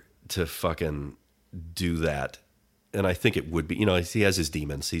easier to fucking do that. And I think it would be, he has his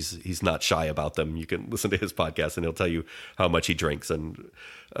demons. He's not shy about them. You can listen to his podcast and he'll tell you how much he drinks and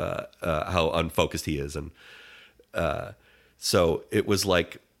how unfocused he is. And so it was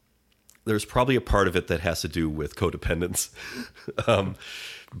like, there's probably a part of it that has to do with codependence.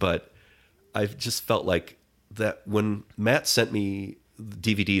 But I just felt like that when Matt sent me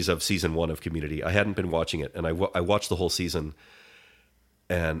DVDs of season 1 of Community, I hadn't been watching it. And I watched the whole season.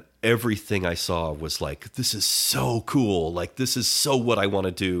 And everything I saw was like, this is so cool. Like, this is so what I want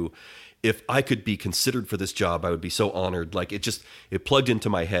to do. If I could be considered for this job, I would be so honored. Like, it plugged into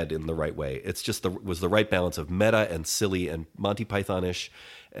my head in the right way. It's just was the right balance of meta and silly and Monty Python-ish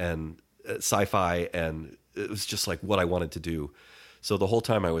and sci-fi. And it was just like what I wanted to do. So the whole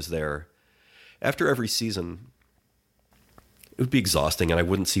time I was there, after every season, it would be exhausting and I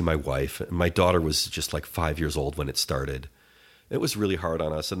wouldn't see my wife. And my daughter was just like 5 years old when it started. It was really hard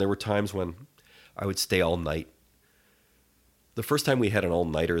on us, and there were times when I would stay all night. The first time we had an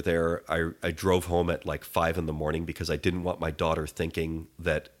all-nighter there, I drove home at like 5 a.m. because I didn't want my daughter thinking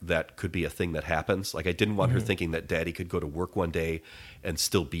that could be a thing that happens. Like, I didn't want her thinking that Daddy could go to work one day and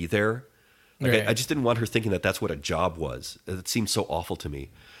still be there. Like, Right. I just didn't want her thinking that that's what a job was. It seemed so awful to me.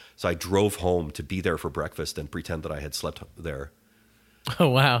 So I drove home to be there for breakfast and pretend that I had slept there. Oh,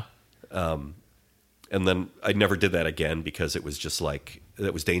 wow. And then I never did that again because it was just like,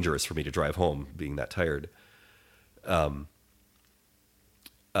 it was dangerous for me to drive home being that tired. But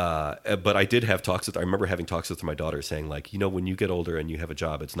I did have talks I remember having talks with my daughter saying like, when you get older and you have a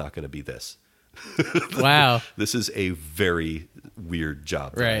job, it's not going to be this. Wow. This is a very weird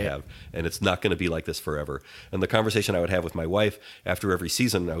job that I Right. have, and it's not going to be like this forever. And the conversation I would have with my wife after every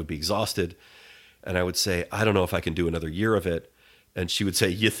season, I would be exhausted and I would say, I don't know if I can do another year of it. And she would say,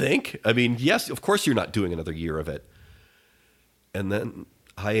 you think? I mean, yes, of course you're not doing another year of it. And then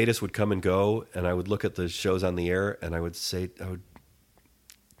hiatus would come and go, and I would look at the shows on the air, and I would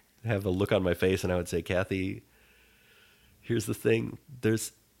have a look on my face, and I would say, Kathy, here's the thing.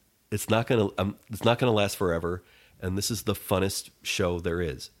 It's not gonna last forever, and this is the funnest show there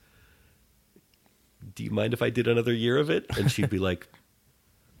is. Do you mind if I did another year of it? And she'd be like,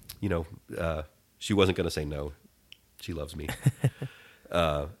 she wasn't going to say no. She loves me.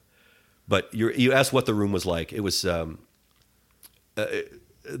 But you asked what the room was like. It was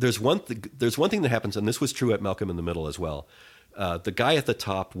there's one thing that happens, and this was true at Malcolm in the Middle as well. The guy at the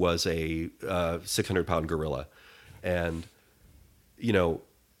top was a 600-pound gorilla, and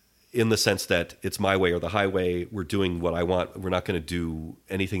in the sense that it's my way or the highway. We're doing what I want. We're not going to do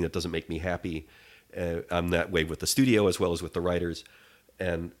anything that doesn't make me happy. I'm that way with the studio as well as with the writers.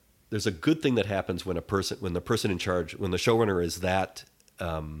 And there's a good thing that happens when the person in charge, when the showrunner is that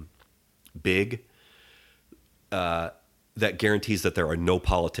big, that guarantees that there are no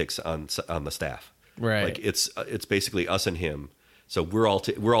politics on the staff. Right. Like it's basically us and him. So we're all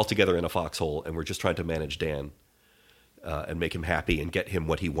together in a foxhole, and we're just trying to manage Dan and make him happy and get him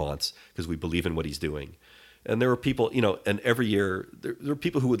what he wants because we believe in what he's doing. And there were people, and every year there were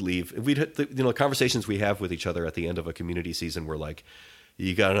people who would leave. We'd hit the conversations we have with each other at the end of a community season were like,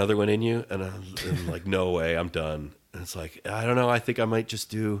 "You got another one in you?" And I'm like, "No way, I'm done." And it's like, I don't know. I think I might just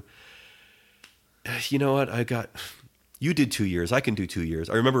do. You know what? You did 2 years. I can do 2 years.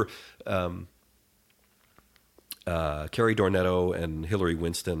 I remember Carrie Dornetto and Hillary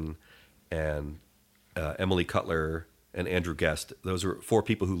Winston and Emily Cutler and Andrew Guest. Those were 4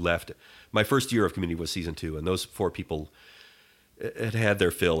 people who left. My first year of Community was season 2, and those 4 people had their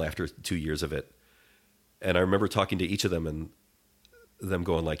fill after 2 years of it. And I remember talking to each of them and them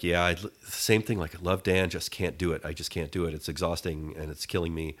going like, yeah, same thing. Like, I love Dan, just can't do it. I just can't do it. It's exhausting and it's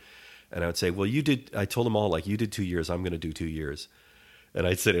killing me. And I would say, well, I told them all, like, you did 2 years. I'm going to do 2 years. And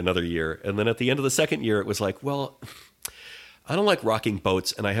I'd say another year. And then at the end of the second year, it was like, well, I don't like rocking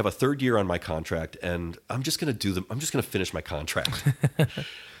boats, and I have a 3rd year on my contract, and I'm just going to finish my contract.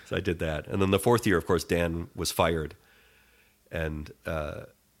 So I did that. And then the 4th year, of course, Dan was fired. And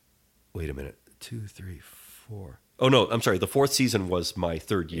wait a minute, 2, 3, 4. Oh no, I'm sorry. The 4th season was my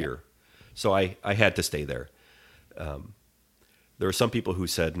 3rd year, so I had to stay there. There were some people who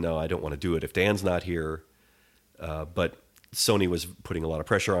said, no, I don't want to do it if Dan's not here. But Sony was putting a lot of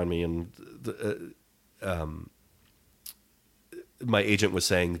pressure on me, and my agent was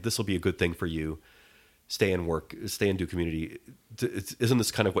saying, this will be a good thing for you. Stay and do Community. Isn't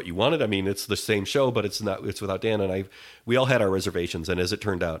this kind of what you wanted? I mean, it's the same show, but it's without Dan. And we all had our reservations. And as it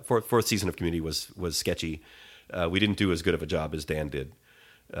turned out, fourth season of Community was sketchy. We didn't do as good of a job as Dan did.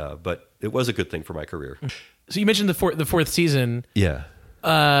 But it was a good thing for my career. So you mentioned the fourth season. Yeah.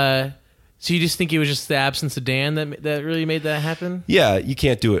 So you just think it was just the absence of Dan that really made that happen? Yeah, you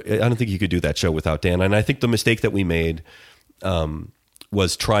can't do it. I don't think you could do that show without Dan. And I think the mistake that we made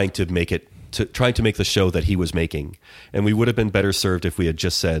was trying to make the show that he was making. And we would have been better served if we had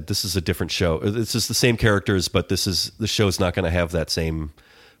just said, this is a different show. This is the same characters, but the show's not going to have that same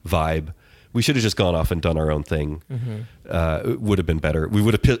vibe. We should have just gone off and done our own thing. It would have been better. We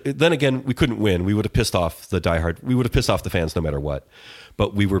would have. Then again, we couldn't win. We would have pissed off the diehard. We would have pissed off the fans no matter what.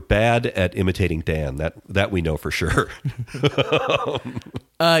 But we were bad at imitating Dan. That we know for sure.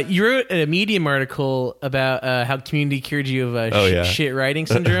 You wrote a Medium article about how Community cured you of shit writing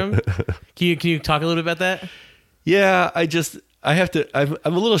syndrome. Can you talk a little bit about that? Yeah, I'm a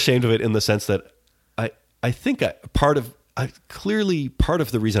little ashamed of it in the sense that I think clearly part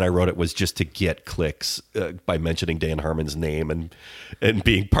of the reason I wrote it was just to get clicks by mentioning Dan Harmon's name and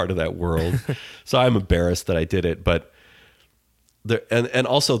being part of that world. So I'm embarrassed that I did it, but and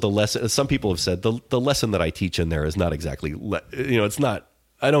also the lesson. Some people have said the lesson that I teach in there is not exactly. It's not.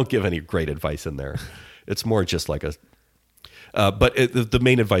 I don't give any great advice in there. It's more just like a. But the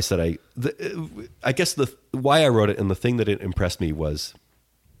main advice that I guess why I wrote it and the thing that it impressed me was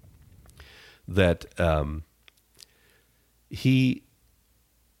that. He,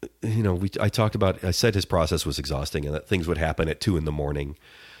 I said his process was exhausting and that things would happen at 2 a.m.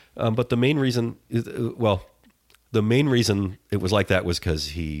 But the main reason it was like that was because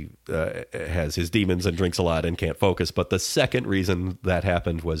he has his demons and drinks a lot and can't focus. But the second reason that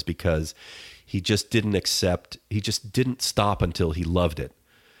happened was because he just didn't stop until he loved it.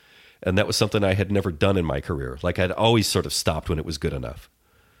 And that was something I had never done in my career. Like I'd always sort of stopped when it was good enough.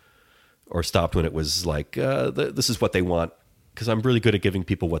 Or stopped when it was like, this is what they want. Because I'm really good at giving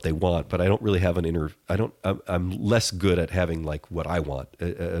people what they want, but I don't really have I'm less good at having like what I want,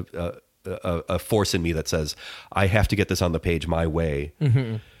 a force in me that says, I have to get this on the page my way.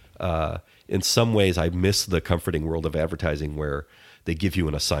 Mm-hmm. In some ways, I miss the comforting world of advertising where they give you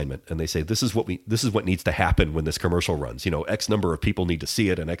an assignment and they say, this is what needs to happen when this commercial runs. X number of people need to see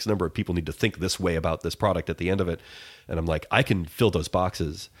it and X number of people need to think this way about this product at the end of it. And I'm like, I can fill those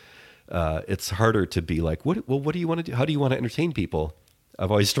boxes. It's harder to be like, what do you want to do? How do you want to entertain people? I've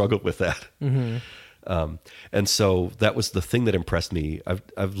always struggled with that. Mm-hmm. And so that was the thing that impressed me.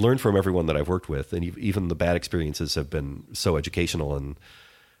 I've learned from everyone that I've worked with, and even the bad experiences have been so educational. And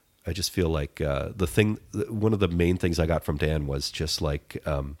I just feel like one of the main things I got from Dan was just like,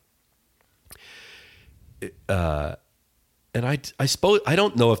 and I suppose, I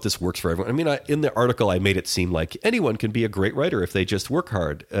don't know if this works for everyone. I mean, in the article, I made it seem like anyone can be a great writer if they just work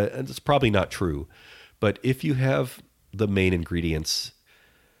hard. And it's probably not true. But if you have the main ingredients,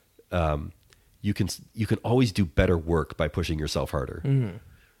 you can always do better work by pushing yourself harder.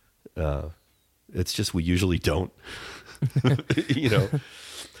 Mm-hmm. It's just we usually don't.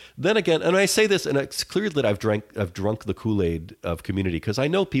 Then again, and I say this, and it's clear that I've drunk the Kool-Aid of Community because I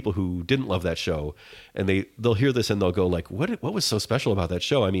know people who didn't love that show, and they'll hear this and they'll go like, "What was so special about that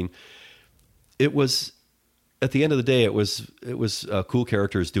show?" I mean, it was at the end of the day, it was cool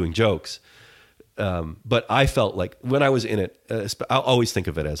characters doing jokes, but I felt like when I was in it, I'll always think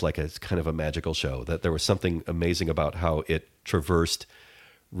of it as like a kind of a magical show. That there was something amazing about how it traversed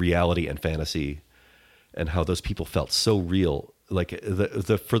reality and fantasy, and how those people felt so real. Like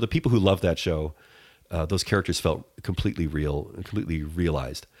for the people who loved that show, those characters felt completely real and completely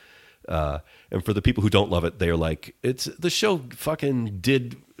realized. And for the people who don't love it, they're like, the show fucking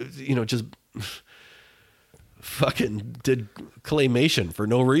did, just fucking did claymation for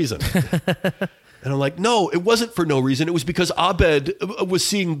no reason. And I'm like, no, it wasn't for no reason. It was because Abed was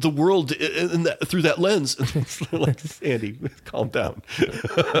seeing the world through that lens. Like, Andy, calm down.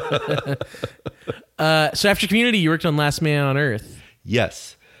 So after Community, you worked on Last Man on Earth.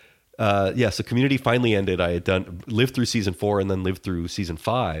 Yes. So Community finally ended. I had lived through season 4 and then lived through season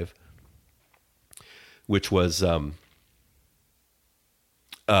 5, which was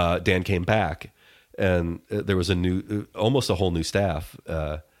Dan came back, and there was almost a whole new staff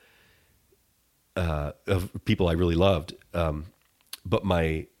of people I really loved. But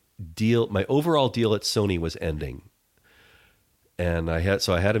my overall deal at Sony was ending. And I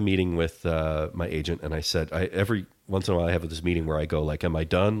had a meeting with my agent, and I said, every once in a while I have this meeting where I go like, am I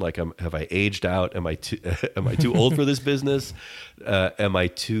done? Like, have I aged out? Am I too old for this business? Am I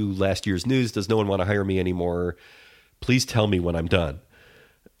too last year's news? Does no one want to hire me anymore? please tell me when I'm done,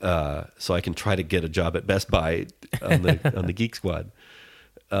 so I can try to get a job at Best Buy on the Geek Squad.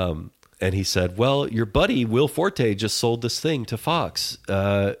 And he said, well, your buddy Will Forte just sold this thing to Fox.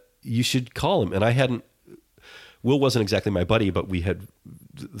 You should call him. And Will wasn't exactly my buddy, but we had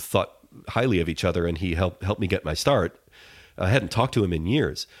thought highly of each other, and he helped me get my start. I hadn't talked to him in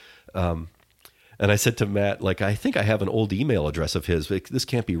years. And I said to Matt, like, I think I have an old email address of his. This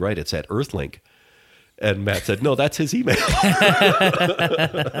can't be right. It's at Earthlink. And Matt said, no, that's his email.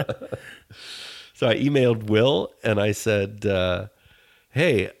 So I emailed Will, and I said,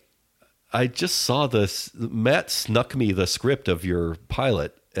 hey, I just saw this. Matt snuck me the script of your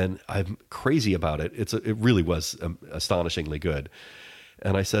pilot, and I'm crazy about it. It really was astonishingly good.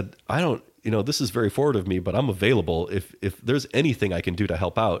 And I said, this is very forward of me, but I'm available. If there's anything I can do to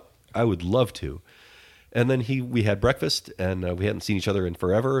help out, I would love to. And then we had breakfast, and we hadn't seen each other in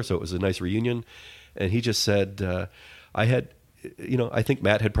forever, so it was a nice reunion. And he just said, I think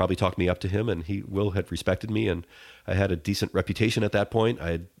Matt had probably talked me up to him, and Will had respected me, and I had a decent reputation at that point.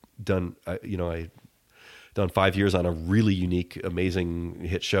 I had done 5 years on a really unique, amazing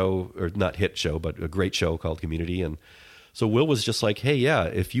hit show, or not hit show, but a great show called Community. And so Will was just like, hey, yeah,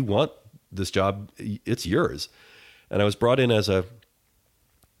 if you want this job, it's yours. And I was brought in as a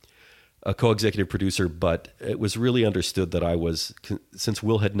co-executive producer, but it was really understood that I was, since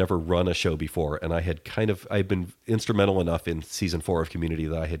Will had never run a show before, and I had been instrumental enough in season 4 of Community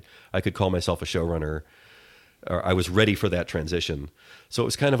that I could call myself a showrunner, or I was ready for that transition. So it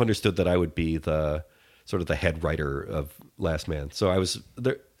was kind of understood that I would be the sort of the head writer of Last Man. So I was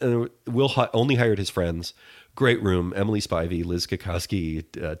there. Will only hired his friends. Great room: Emily Spivey, Liz Kukowski,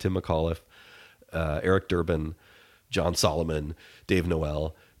 Tim McAuliffe, Eric Durbin, John Solomon, Dave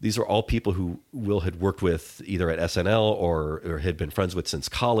Noel. These are all people who Will had worked with either at SNL or had been friends with since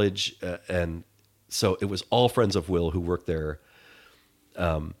college, and so it was all friends of Will who worked there.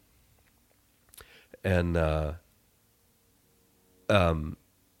 I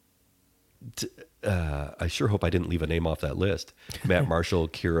sure hope I didn't leave a name off that list. Matt Marshall,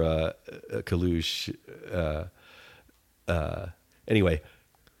 Kira Kalush. Anyway,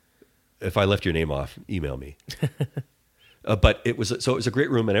 if I left your name off, email me. But it was a great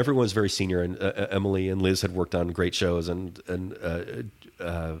room, and everyone was very senior. And Emily and Liz had worked on great shows, and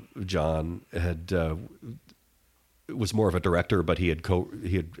John was more of a director, but he had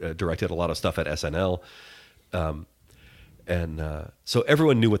directed a lot of stuff at SNL. So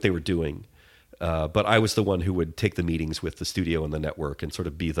everyone knew what they were doing, but I was the one who would take the meetings with the studio and the network and sort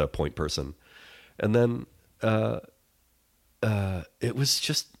of be the point person. And then it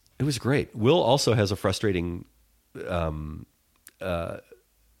was great. Will also has a frustrating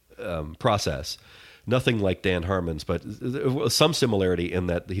process. Nothing like Dan Harmon's, but some similarity in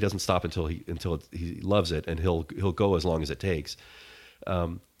that he doesn't stop until he loves it, and he'll go as long as it takes.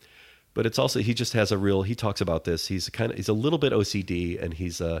 But it's also, he just has he talks about this. He's a little bit OCD, and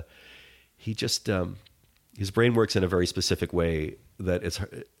his brain works in a very specific way that it's,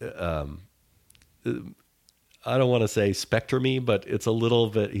 I don't want to say spectrum-y, but it's a little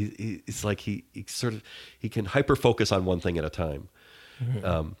bit, it's like he can hyper focus on one thing at a time.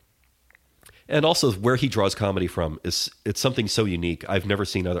 Mm-hmm. And also where he draws comedy from it's something so unique. I've never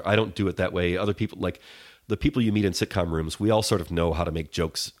seen I don't do it that way. Other people, like the people you meet in sitcom rooms, we all sort of know how to make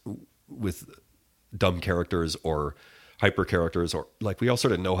jokes with dumb characters or hyper characters, or like we all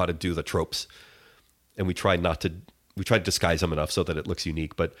sort of know how to do the tropes, and we try to disguise them enough so that it looks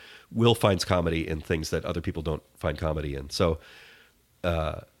unique. But Will finds comedy in things that other people don't find comedy in. So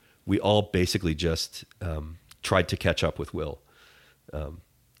we all basically just tried to catch up with Will.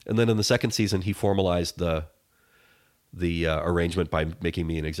 And then in the second season, he formalized the arrangement by making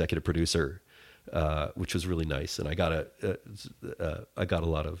me an executive producer, which was really nice. And I got a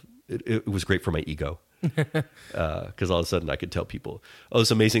lot of it was great for my ego, because all of a sudden I could tell people, oh,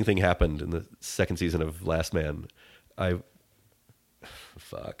 this amazing thing happened in the second season of Last Man.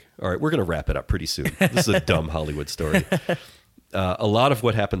 Fuck. All right, we're going to wrap it up pretty soon. This is a dumb Hollywood story. A lot of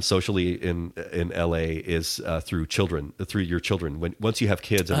what happens socially in LA is through your children. Once you have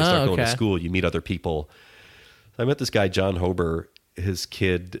kids and they start going to school, you meet other people. I met this guy, John Hober. His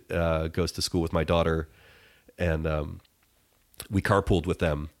kid goes to school with my daughter, and we carpooled with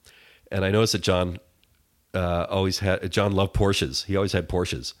them. And I noticed that John loved Porsches. He always had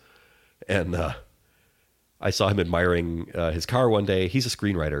Porsches. And I saw him admiring his car one day. He's a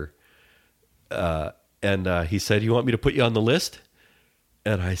screenwriter. And he said, "You want me to put you on the list?"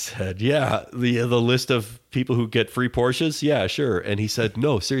 And I said, "Yeah, the list of people who get free Porsches? Yeah, sure." And he said,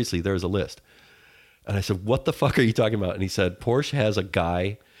 "No, seriously, there's a list." And I said, "What the fuck are you talking about?" And he said, "Porsche has a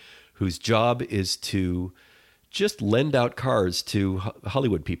guy whose job is to just lend out cars to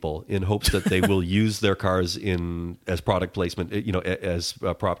Hollywood people in hopes that they will use their cars as product placement, as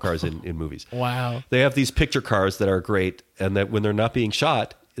prop cars in movies. Wow. They have these picture cars that are great, and that when they're not being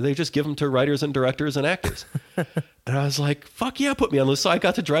shot, they just give them to writers and directors and actors. And I was like, fuck yeah, put me on this. So I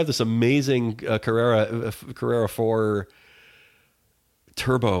got to drive this amazing Carrera 4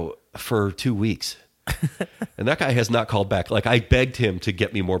 Turbo for 2 weeks. And that guy has not called back. Like, I begged him to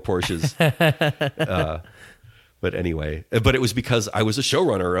get me more Porsches. But anyway, but it was because I was a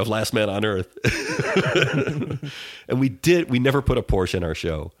showrunner of Last Man on Earth. And we never put a Porsche in our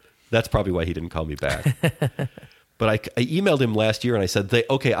show. That's probably why he didn't call me back. But I emailed him last year and I said,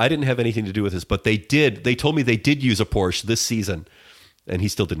 I didn't have anything to do with this, but they did. They told me they did use a Porsche this season. And he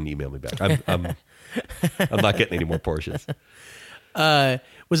still didn't email me back. I'm not getting any more Porsches.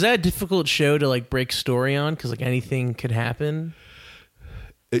 Was that a difficult show to like break story on? Because like anything could happen.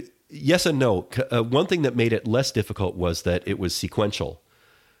 Yes and no. One thing that made it less difficult was that it was sequential.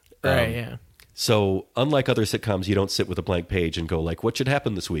 Right. Yeah. So unlike other sitcoms, you don't sit with a blank page and go like, what should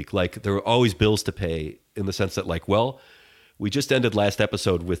happen this week? Like there are always bills to pay in the sense that like, well, we just ended last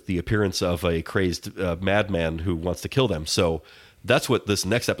episode with the appearance of a crazed madman who wants to kill them. So that's what this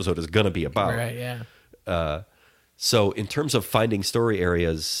next episode is going to be about. Right. Yeah. So in terms of finding story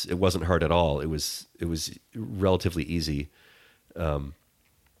areas, it wasn't hard at all. It was relatively easy.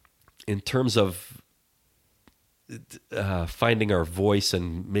 In terms of finding our voice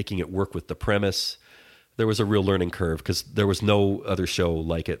and making it work with the premise, there was a real learning curve because there was no other show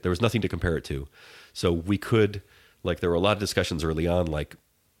like it. There was nothing to compare it to. So we could, like, there were a lot of discussions early on, like,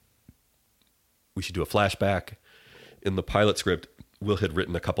 we should do a flashback. In the pilot script, Will had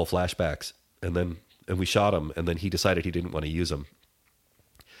written a couple flashbacks, and we shot them, and then he decided he didn't want to use them.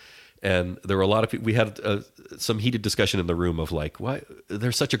 And there were a lot of people, we had some heated discussion in the room of like, why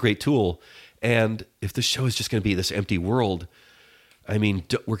they're such a great tool. And if this show is just going to be this empty world, I mean,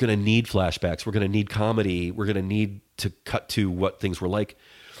 we're going to need flashbacks. We're going to need comedy. We're going to need to cut to what things were like.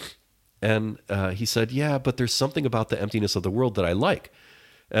 And he said, yeah, but there's something about the emptiness of the world that I like.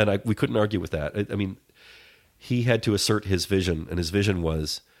 And we couldn't argue with that. I mean, he had to assert his vision, and his vision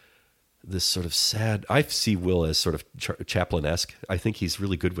was this sort of sad. I see Will as sort of Chaplin-esque. I think he's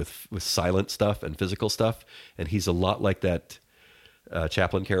really good with silent stuff and physical stuff, and he's a lot like that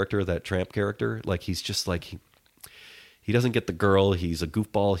Chaplin character, that tramp character. Like he's just like he doesn't get the girl. He's a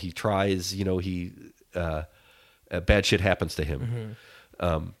goofball. He tries. Bad shit happens to him.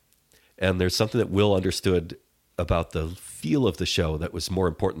 Mm-hmm. And there's something that Will understood about the feel of the show that was more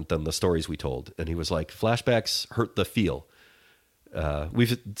important than the stories we told. And he was like, flashbacks hurt the feel.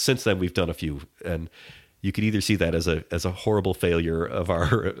 Since then we've done a few, and you could either see that as a horrible failure of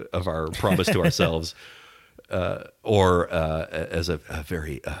our promise to ourselves, or as a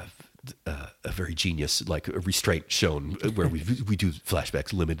very genius, like a restraint shown where we do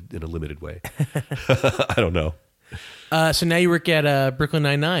flashbacks in a limited way. I don't know. So now you work at Brooklyn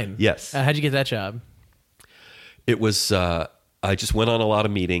Nine-Nine. Yes. How'd you get that job? It was I just went on a lot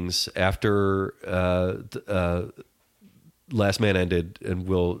of meetings after Last Man ended, and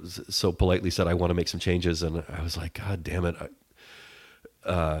Will so politely said, I want to make some changes. And I was like, God damn it.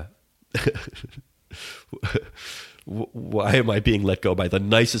 Why am I being let go by the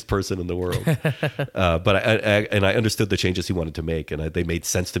nicest person in the world? But I understood the changes he wanted to make, and they made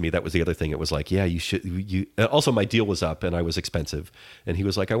sense to me. That was the other thing. It was like, yeah, you should. Also, my deal was up, and I was expensive. And he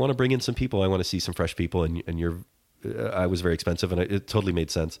was like, I want to bring in some people. I want to see some fresh people, and I was very expensive, and it totally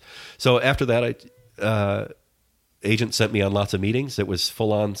made sense. So after that, agent sent me on lots of meetings. It was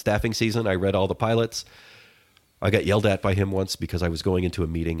full-on staffing season. I read all the pilots. I got yelled at by him once because I was going into a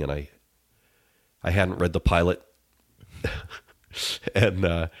meeting and I hadn't read the pilot.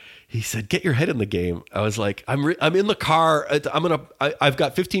 And he said, "Get your head in the game." I was like, "I'm in the car. I've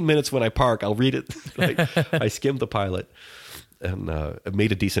got 15 minutes when I park. I'll read it." I skimmed the pilot and it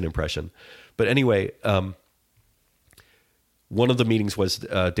made a decent impression. But anyway, one of the meetings was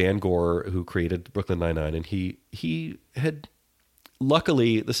Dan Gore, who created Brooklyn Nine-Nine, and he had,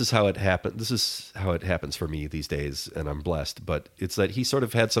 luckily, this is how it happened. This is how it happens for me these days, and I'm blessed. But it's that he sort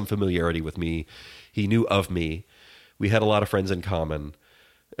of had some familiarity with me. He knew of me. We had a lot of friends in common.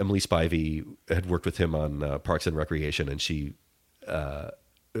 Emily Spivey had worked with him on Parks and Recreation, and she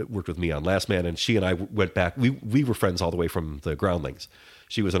worked with me on Last Man, and she and I went back. We were friends all the way from the Groundlings.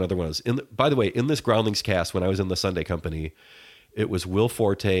 She was another one. By the way, in this Groundlings cast, when I was in the Sunday Company, it was Will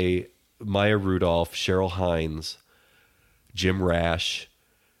Forte, Maya Rudolph, Cheryl Hines, Jim Rash,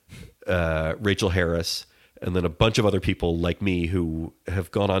 Rachel Harris, and then a bunch of other people like me who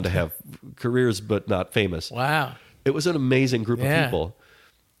have gone on to have careers but not famous. Wow. It was an amazing group of people.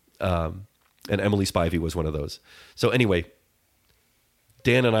 And Emily Spivey was one of those. So anyway,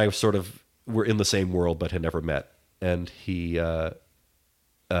 Dan and I were in the same world but had never met. And we have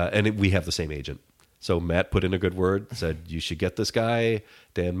the same agent. So Matt put in a good word, said, you should get this guy.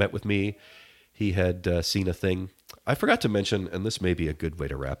 Dan met with me. He had seen a thing. I forgot to mention, and this may be a good way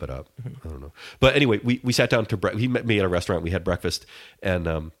to wrap it up. I don't know. But anyway, we sat down he met me at a restaurant. We had breakfast,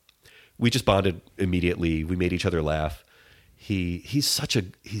 and we just bonded immediately. We made each other laugh.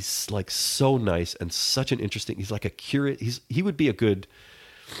 He's like so nice and such an interesting, he's like a curate. He would be a good,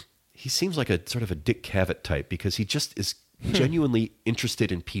 he seems like a sort of a Dick Cavett type because he just is genuinely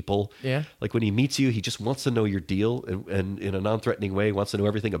interested in people. Yeah. Like when he meets you, he just wants to know your deal and in a non-threatening way, wants to know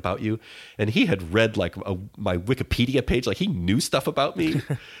everything about you. And he had read like my Wikipedia page. Like he knew stuff about me.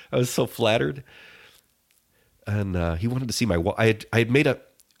 I was so flattered. And he wanted to see my watch. I had made a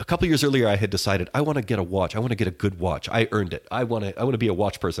couple years earlier, I had decided I want to get a watch. I want to get a good watch. I earned it. I want to be a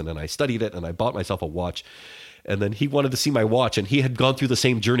watch person. And I studied it and I bought myself a watch. And then he wanted to see my watch, and he had gone through the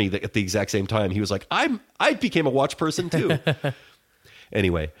same journey at the exact same time. He was like, I became a watch person too.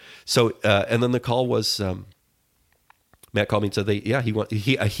 Anyway, so and then the call was Matt called me and said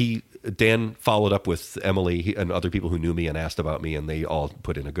Dan followed up with Emily and other people who knew me and asked about me, and they all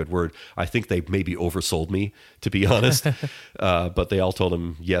put in a good word. I think they maybe oversold me, to be honest, but they all told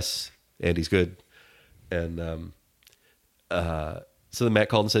him yes, Andy's good, and so then Matt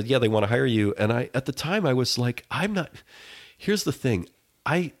called and said, yeah, they want to hire you. And at the time I was like, here's the thing.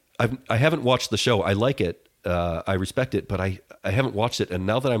 I haven't watched the show. I like it. I respect it, but I haven't watched it. And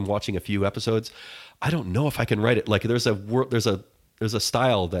now that I'm watching a few episodes, I don't know if I can write it. Like there's a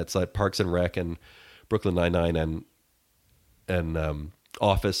style that's like Parks and Rec and Brooklyn Nine-Nine and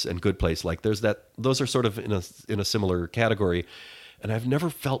Office and Good Place. Like those are sort of in a similar category. And I've never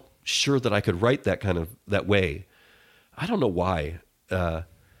felt sure that I could write that way. I don't know why. But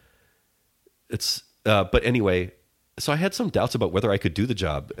anyway, so I had some doubts about whether I could do the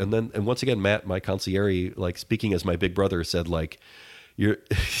job. And once again, Matt, my consigliere, like speaking as my big brother, said like,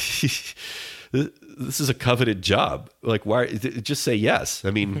 this is a coveted job. Like, why just say yes?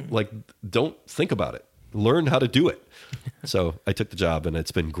 I mean, like, don't think about it. Learn how to do it. So I took the job and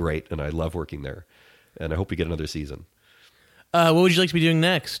it's been great. And I love working there and I hope we get another season. What would you like to be doing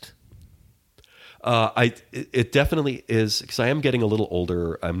next? It definitely is, because I am getting a little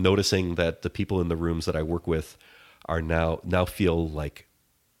older. I'm noticing that the people in the rooms that I work with are now feel like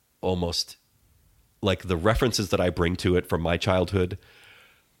almost like the references that I bring to it from my childhood.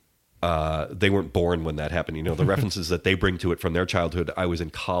 They weren't born when that happened. You know, the references that they bring to it from their childhood, I was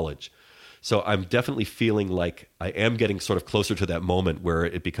in college. So I'm definitely feeling like I am getting sort of closer to that moment where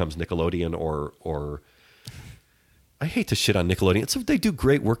it becomes Nickelodeon or I hate to shit on Nickelodeon. They do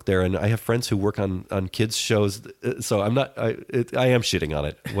great work there, and I have friends who work on kids shows. So I'm not. I am shitting on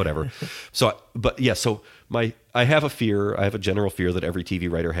it. Whatever. So I have a fear. I have a general fear that every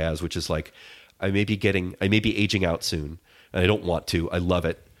TV writer has, which is like I may be aging out soon, and I don't want to. I love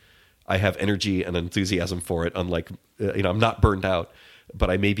it. I have energy and enthusiasm for it. Unlike I'm not burned out, but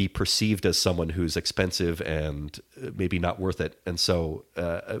I may be perceived as someone who's expensive and maybe not worth it. And so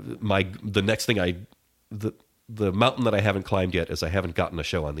the next thing the mountain that I haven't climbed yet is I haven't gotten a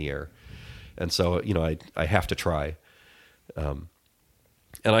show on the air. And so, I have to try. And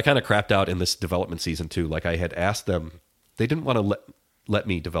I kind of crapped out in this development season too. Like I had asked them, they didn't want to let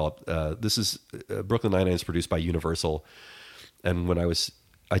me develop. This is Brooklyn Nine-Nine is produced by Universal. And when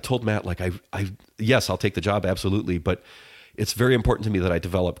I told Matt, like, yes, I'll take the job. Absolutely. But it's very important to me that I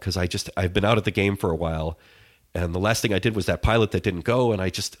develop because I've been out of the game for a while. And the last thing I did was that pilot that didn't go. And I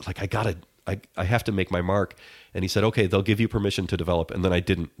just like, I have to make my mark. And he said, okay, they'll give you permission to develop. And then I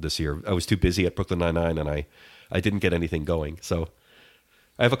didn't this year. I was too busy at Brooklyn Nine-Nine and I didn't get anything going. So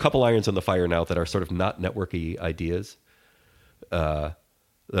I have a couple irons in the fire now that are sort of not networky ideas that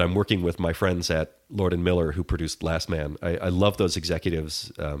I'm working with my friends at Lord & Miller who produced Last Man. I love those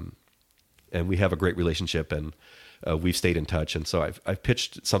executives and we have a great relationship and we've stayed in touch. And so I've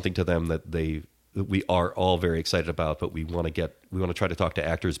pitched something to them that we are all very excited about, but we want to try to talk to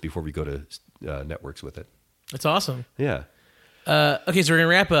actors before we go to networks with it. That's awesome. Yeah. Okay, so we're gonna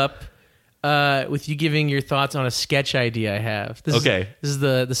wrap up with you giving your thoughts on a sketch idea I have. This is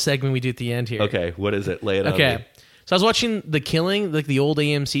the segment we do at the end here. Okay, what is it? Lay it on me. Okay, so I was watching The Killing, like the old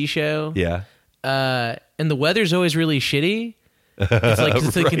AMC show. Yeah. And the weather's always really shitty. It's like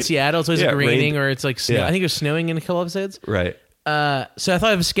it's in Seattle. It's always raining, or it's like snow. Yeah. I think it was snowing in a couple episodes. Right. So I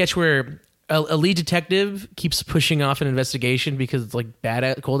thought of a sketch where a lead detective keeps pushing off an investigation because it's like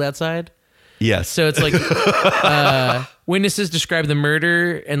cold outside. Yes. So it's like witnesses describe the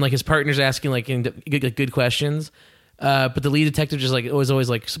murder, and like his partner's asking like good questions. But the lead detective just like was always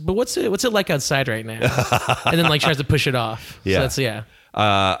like, but what's it like outside right now? And then like tries to push it off. Yeah. So that's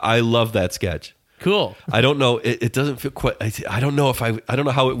I love that sketch. cool. I don't know. It doesn't feel quite. I don't know if I don't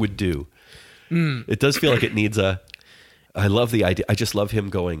know how it would do. It does feel like it needs a. I love the idea. I just love him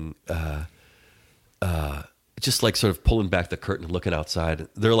going, just like sort of pulling back the curtain and looking outside.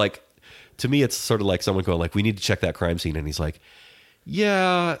 They're like, to me, it's sort of like someone going like, "We need to check that crime scene," and he's like,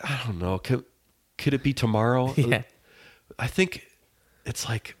 "Yeah, I don't know. Could it be tomorrow?" Yeah. I think it's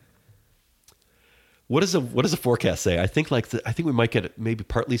like, what does a forecast say? I think I think we might get it maybe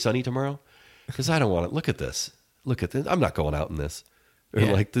partly sunny tomorrow, because I don't want to look at this. Look at this. I'm not going out in this. Or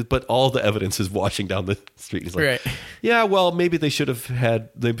Yeah. but all the evidence is washing down the street. He's like, Right. yeah, well, maybe they should have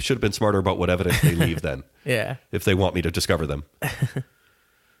been smarter about what evidence they leave then. Yeah. If they want me to discover them.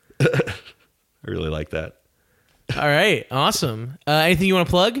 I really like that. All right. Awesome. Anything you want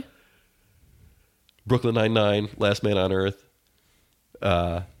to plug? Brooklyn Nine-Nine, Last Man on Earth.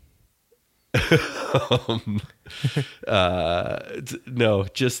 No,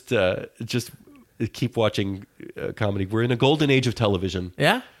 just keep watching comedy. We're in a golden age of television.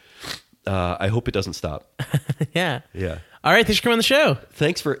 Yeah. I hope it doesn't stop. Yeah. Yeah. All right. Thanks for coming on the show.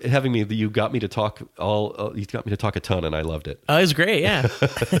 Thanks for having me. You got me to talk you got me to talk a ton, and I loved it. Oh, it was great. Yeah.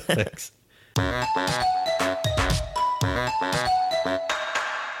 Thanks.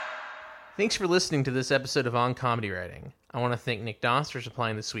 Thanks for listening to this episode of On Comedy Writing. I want to thank Nick Doss for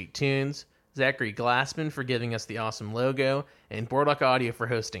supplying the sweet tunes, Zachary Glassman for giving us the awesome logo, and Boardwalk Audio for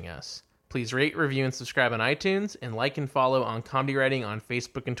hosting us. Please rate, review, and subscribe on iTunes, and like and follow On Comedy Writing on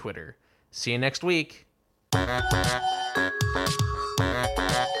Facebook and Twitter. See you next week.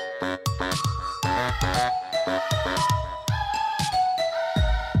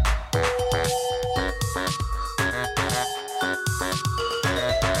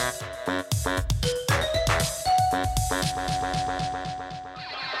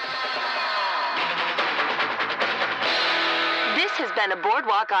 This has been a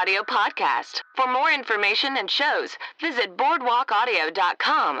Boardwalk Audio podcast. For more information and shows, visit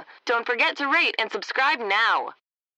boardwalkaudio.com. Don't forget to rate and subscribe now.